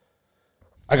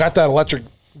 I got that electric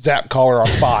zap collar on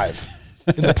 5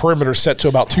 and the perimeter set to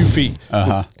about 2 feet.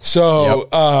 Uh-huh.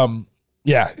 So,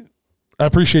 yeah. I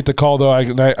appreciate the call, though. I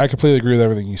completely agree with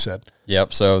everything you said.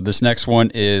 Yep. So this next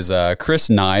one is Chris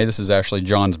Nye. This is actually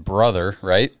John's brother,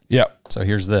 right? Yep. So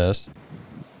here's this.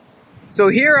 So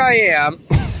here I am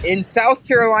in South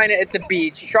Carolina at the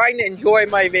beach trying to enjoy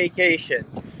my vacation.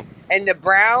 And the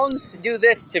Browns do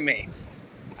this to me.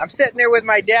 I'm sitting there with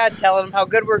my dad telling him how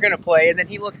good we're going to play, and then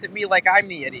he looks at me like I'm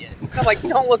the idiot. I'm like,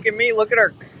 don't look at me. Look at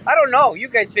her. I don't know. You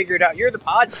guys figure it out. You're the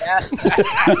podcast.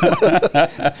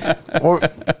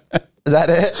 Is that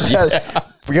it? Yeah.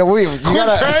 We're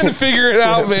trying to figure it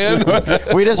out, man.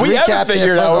 We just recapped it.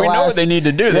 Figured out. We know what they need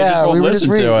to do. They just won't listen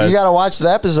to us. You got to watch the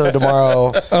episode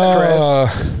tomorrow,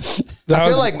 Chris. I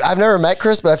feel like I've never met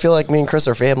Chris, but I feel like me and Chris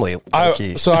are family.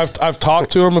 So I've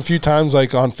talked to him a few times,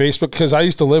 like on Facebook, because I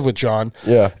used to live with John.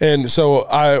 Yeah, and so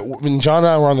when John and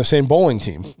I were on the same bowling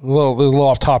team. A little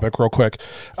off topic, real quick.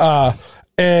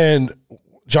 And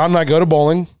John and I go to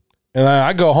bowling, and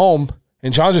I go home,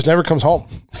 and John just never comes home.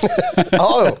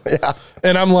 Oh, yeah.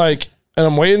 And I'm like, and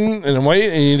I'm waiting,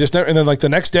 and he just never. And then like the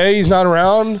next day, he's not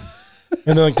around.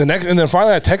 And then and then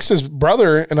finally I text his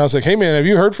brother and I was like, hey man, have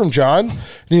you heard from John? And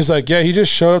he's like, yeah, he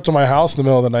just showed up to my house in the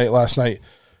middle of the night last night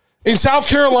in South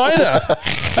Carolina.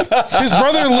 His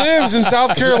brother lives in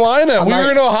South Carolina. We were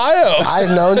in Ohio. I've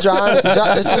known John.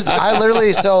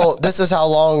 This is how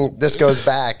long this goes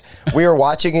back. We were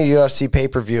watching a UFC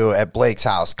pay-per-view at Blake's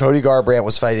house. Cody Garbrandt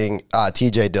was fighting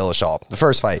TJ Dillashaw, the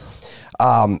first fight.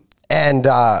 And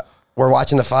we're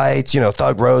watching the fights.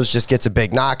 Thug Rose just gets a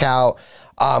big knockout.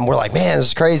 We're like, man, this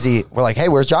is crazy. We're like, hey,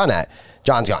 where's John at?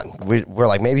 John's gone. We're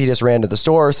like, maybe he just ran to the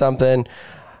store or something.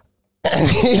 And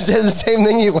he did the same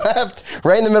thing. He left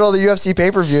right in the middle of the UFC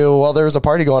pay-per-view while there was a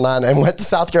party going on and went to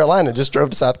South Carolina, just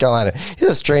drove to South Carolina. He's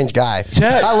a strange guy.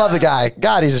 Yeah. I love the guy.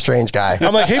 God, he's a strange guy.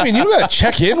 I'm like, hey, man, you got to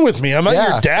check in with me. I'm not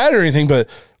your dad or anything, but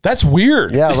that's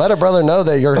weird. Yeah, let a brother know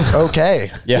that you're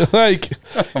okay. Yeah. He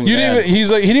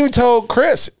didn't even tell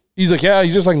Chris. He's like, yeah,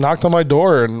 he just like knocked on my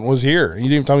door and was here. He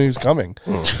didn't even tell me he was coming.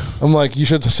 I'm like, you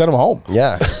should have sent him home.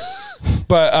 Yeah.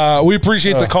 But we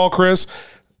appreciate the call, Chris.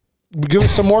 Give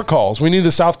us some more calls. We need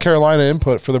the South Carolina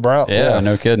input for the Browns. Yeah,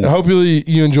 no kidding. And hopefully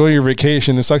you enjoy your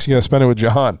vacation. It sucks you got to spend it with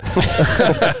John. Do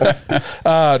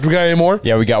we got any more?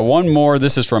 Yeah, we got one more.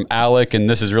 This is from Alec, and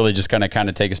this is really just going to kind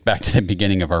of take us back to the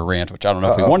beginning of our rant, which I don't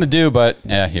know if we want to do, but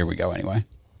yeah, here we go anyway.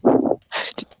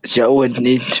 Joe would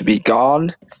need to be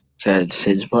gone because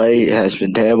his play has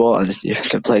been terrible and his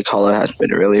defensive play caller has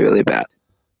been really, really bad.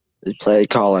 His play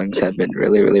callings have been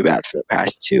really, really bad for the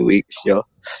past 2 weeks. Joe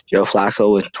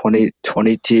Flacco was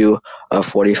 22 of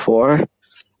 44,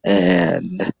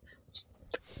 and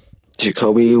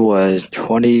Jacoby was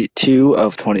 22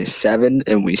 of 27,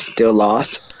 and we still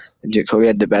lost. And Jacoby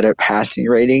had the better passing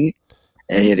rating,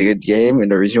 and he had a good game.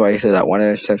 And the reason why he threw that one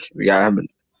interception, we got him,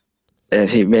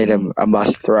 is he made him a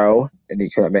must throw, and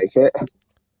he couldn't make it.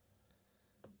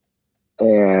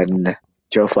 And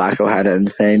Joe Flacco had an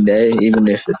insane day, even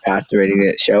if the passer rating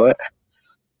didn't show it.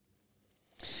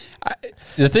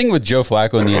 The thing with Joe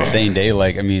Flacco and the insane day,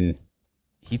 like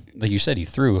you said, he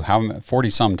threw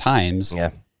 40-some times. Yeah.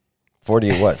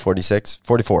 46?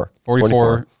 44.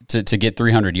 44 to get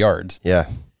 300 yards. Yeah.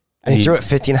 And he threw it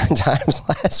 59 times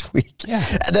last week. Yeah.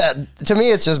 To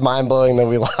me, it's just mind-blowing that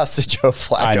we lost to Joe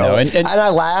Flacco. I know. And I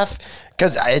laugh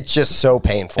because it's just so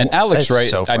painful. And Alex, it's right?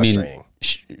 So frustrating.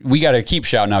 We got to keep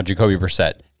shouting out Jacoby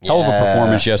Brissett. Hell of a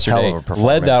performance yesterday.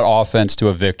 Led that offense to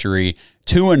a victory.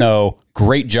 2-0.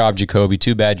 Great job, Jacoby.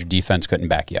 Too bad your defense couldn't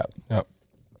back you up. Yep.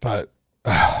 But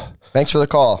thank you for the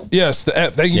call. Yes.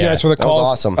 Thank you guys for the call. That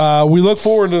was awesome. We look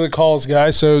forward to the calls,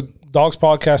 guys. So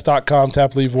dogspodcast.com,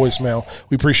 tap leave voicemail.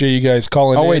 We appreciate you guys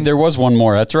calling in. Oh, wait, there was one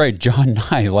more. That's right. John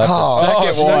Nye left the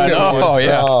second one. Oh,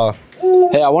 yeah.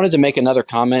 Hey, I wanted to make another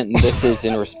comment, and this is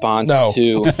in response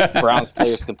to Browns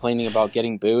players complaining about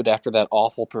getting booed after that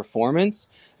awful performance.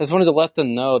 I just wanted to let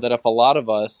them know that if a lot of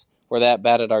us were that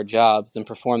bad at our jobs and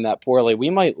performed that poorly, we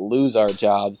might lose our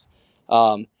jobs.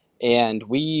 And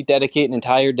we dedicate an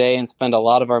entire day and spend a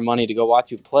lot of our money to go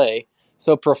watch you play.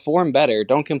 So perform better.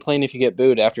 Don't complain if you get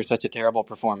booed after such a terrible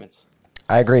performance.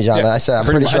 I agree, John. Yeah, I'm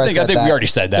pretty sure I think we already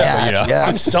said that. Yeah, but, you know. yeah.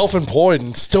 I'm self-employed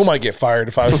and still might get fired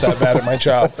if I was that bad at my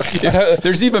job.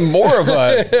 There's even more of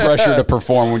a pressure to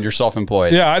perform when you're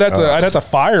self-employed. Yeah, I'd have to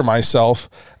fire myself.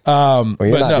 Well,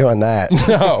 you're not doing that.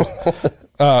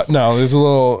 No, there's a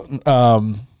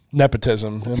little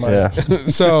nepotism in my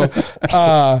so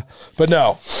but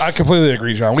no, I completely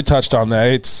agree, John. We touched on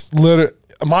that. It's literally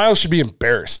Miles should be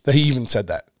embarrassed that he even said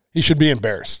that. He should be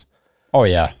embarrassed. Oh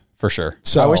yeah, for sure.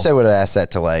 So I wish they would have asked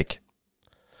that to like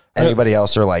anybody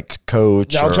else or like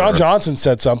coach. Now John Johnson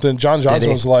said something. John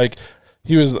Johnson was like,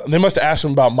 they must have asked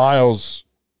him about Miles'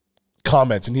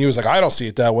 comments, and he was like, I don't see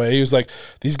it that way. He was like,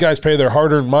 these guys pay their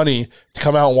hard-earned money to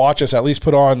come out and watch us, at least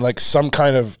put on like some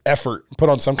kind of effort, put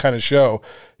on some kind of show.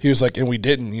 He was like, and we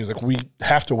didn't. He was like, we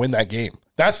have to win that game.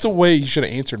 That's the way you should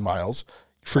have answered, Miles.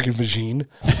 Freaking Vagine.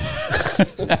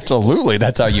 Absolutely.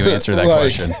 That's how you answer that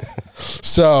question.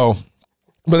 So,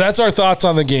 but that's our thoughts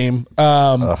on the game.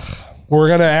 We're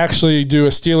going to actually do a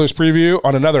Steelers preview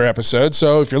on another episode.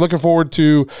 So if you're looking forward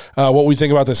to what we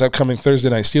think about this upcoming Thursday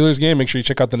night Steelers game, make sure you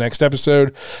check out the next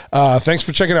episode. Thanks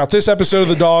for checking out this episode of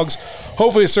The Dogs.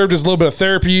 Hopefully it served as a little bit of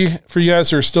therapy for you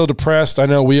guys who are still depressed. I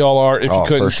know we all are, if you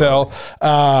couldn't tell.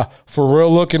 For a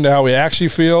real look into how we actually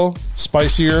feel,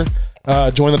 spicier,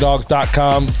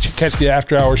 jointhedogs.com. Catch the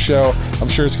after hour show. I'm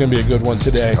sure it's going to be a good one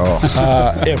today.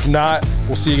 If not,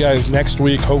 we'll see you guys next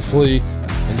week, hopefully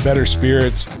in better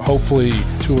spirits, hopefully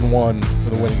 2-1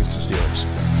 with a win against the Steelers.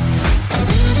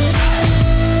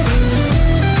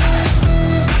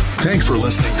 Thanks for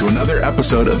listening to another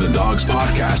episode of the Dawgs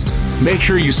Podcast. Make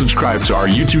sure you subscribe to our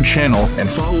YouTube channel and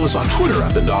follow us on Twitter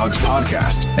at the Dawgs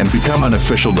Podcast, and become an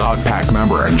official Dog Pack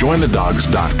member at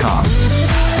jointhedogs.com.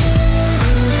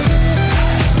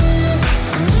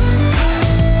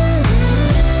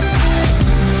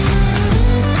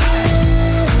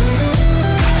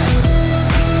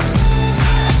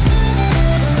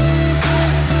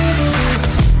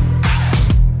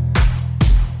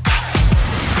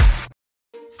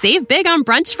 Save big on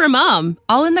brunch for mom,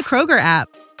 all in the Kroger app.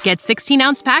 Get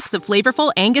 16-ounce packs of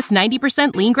flavorful Angus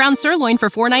 90% lean ground sirloin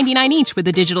for $4.99 each with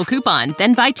a digital coupon.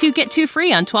 Then buy 2, get 2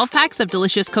 free on 12 packs of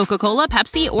delicious Coca-Cola,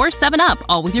 Pepsi, or 7-Up,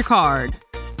 all with your card.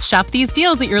 Shop these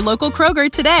deals at your local Kroger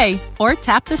today, or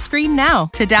tap the screen now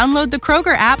to download the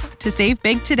Kroger app to save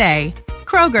big today.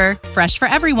 Kroger, fresh for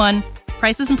everyone.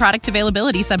 Prices and product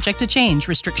availability subject to change.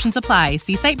 Restrictions apply.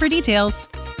 See site for details.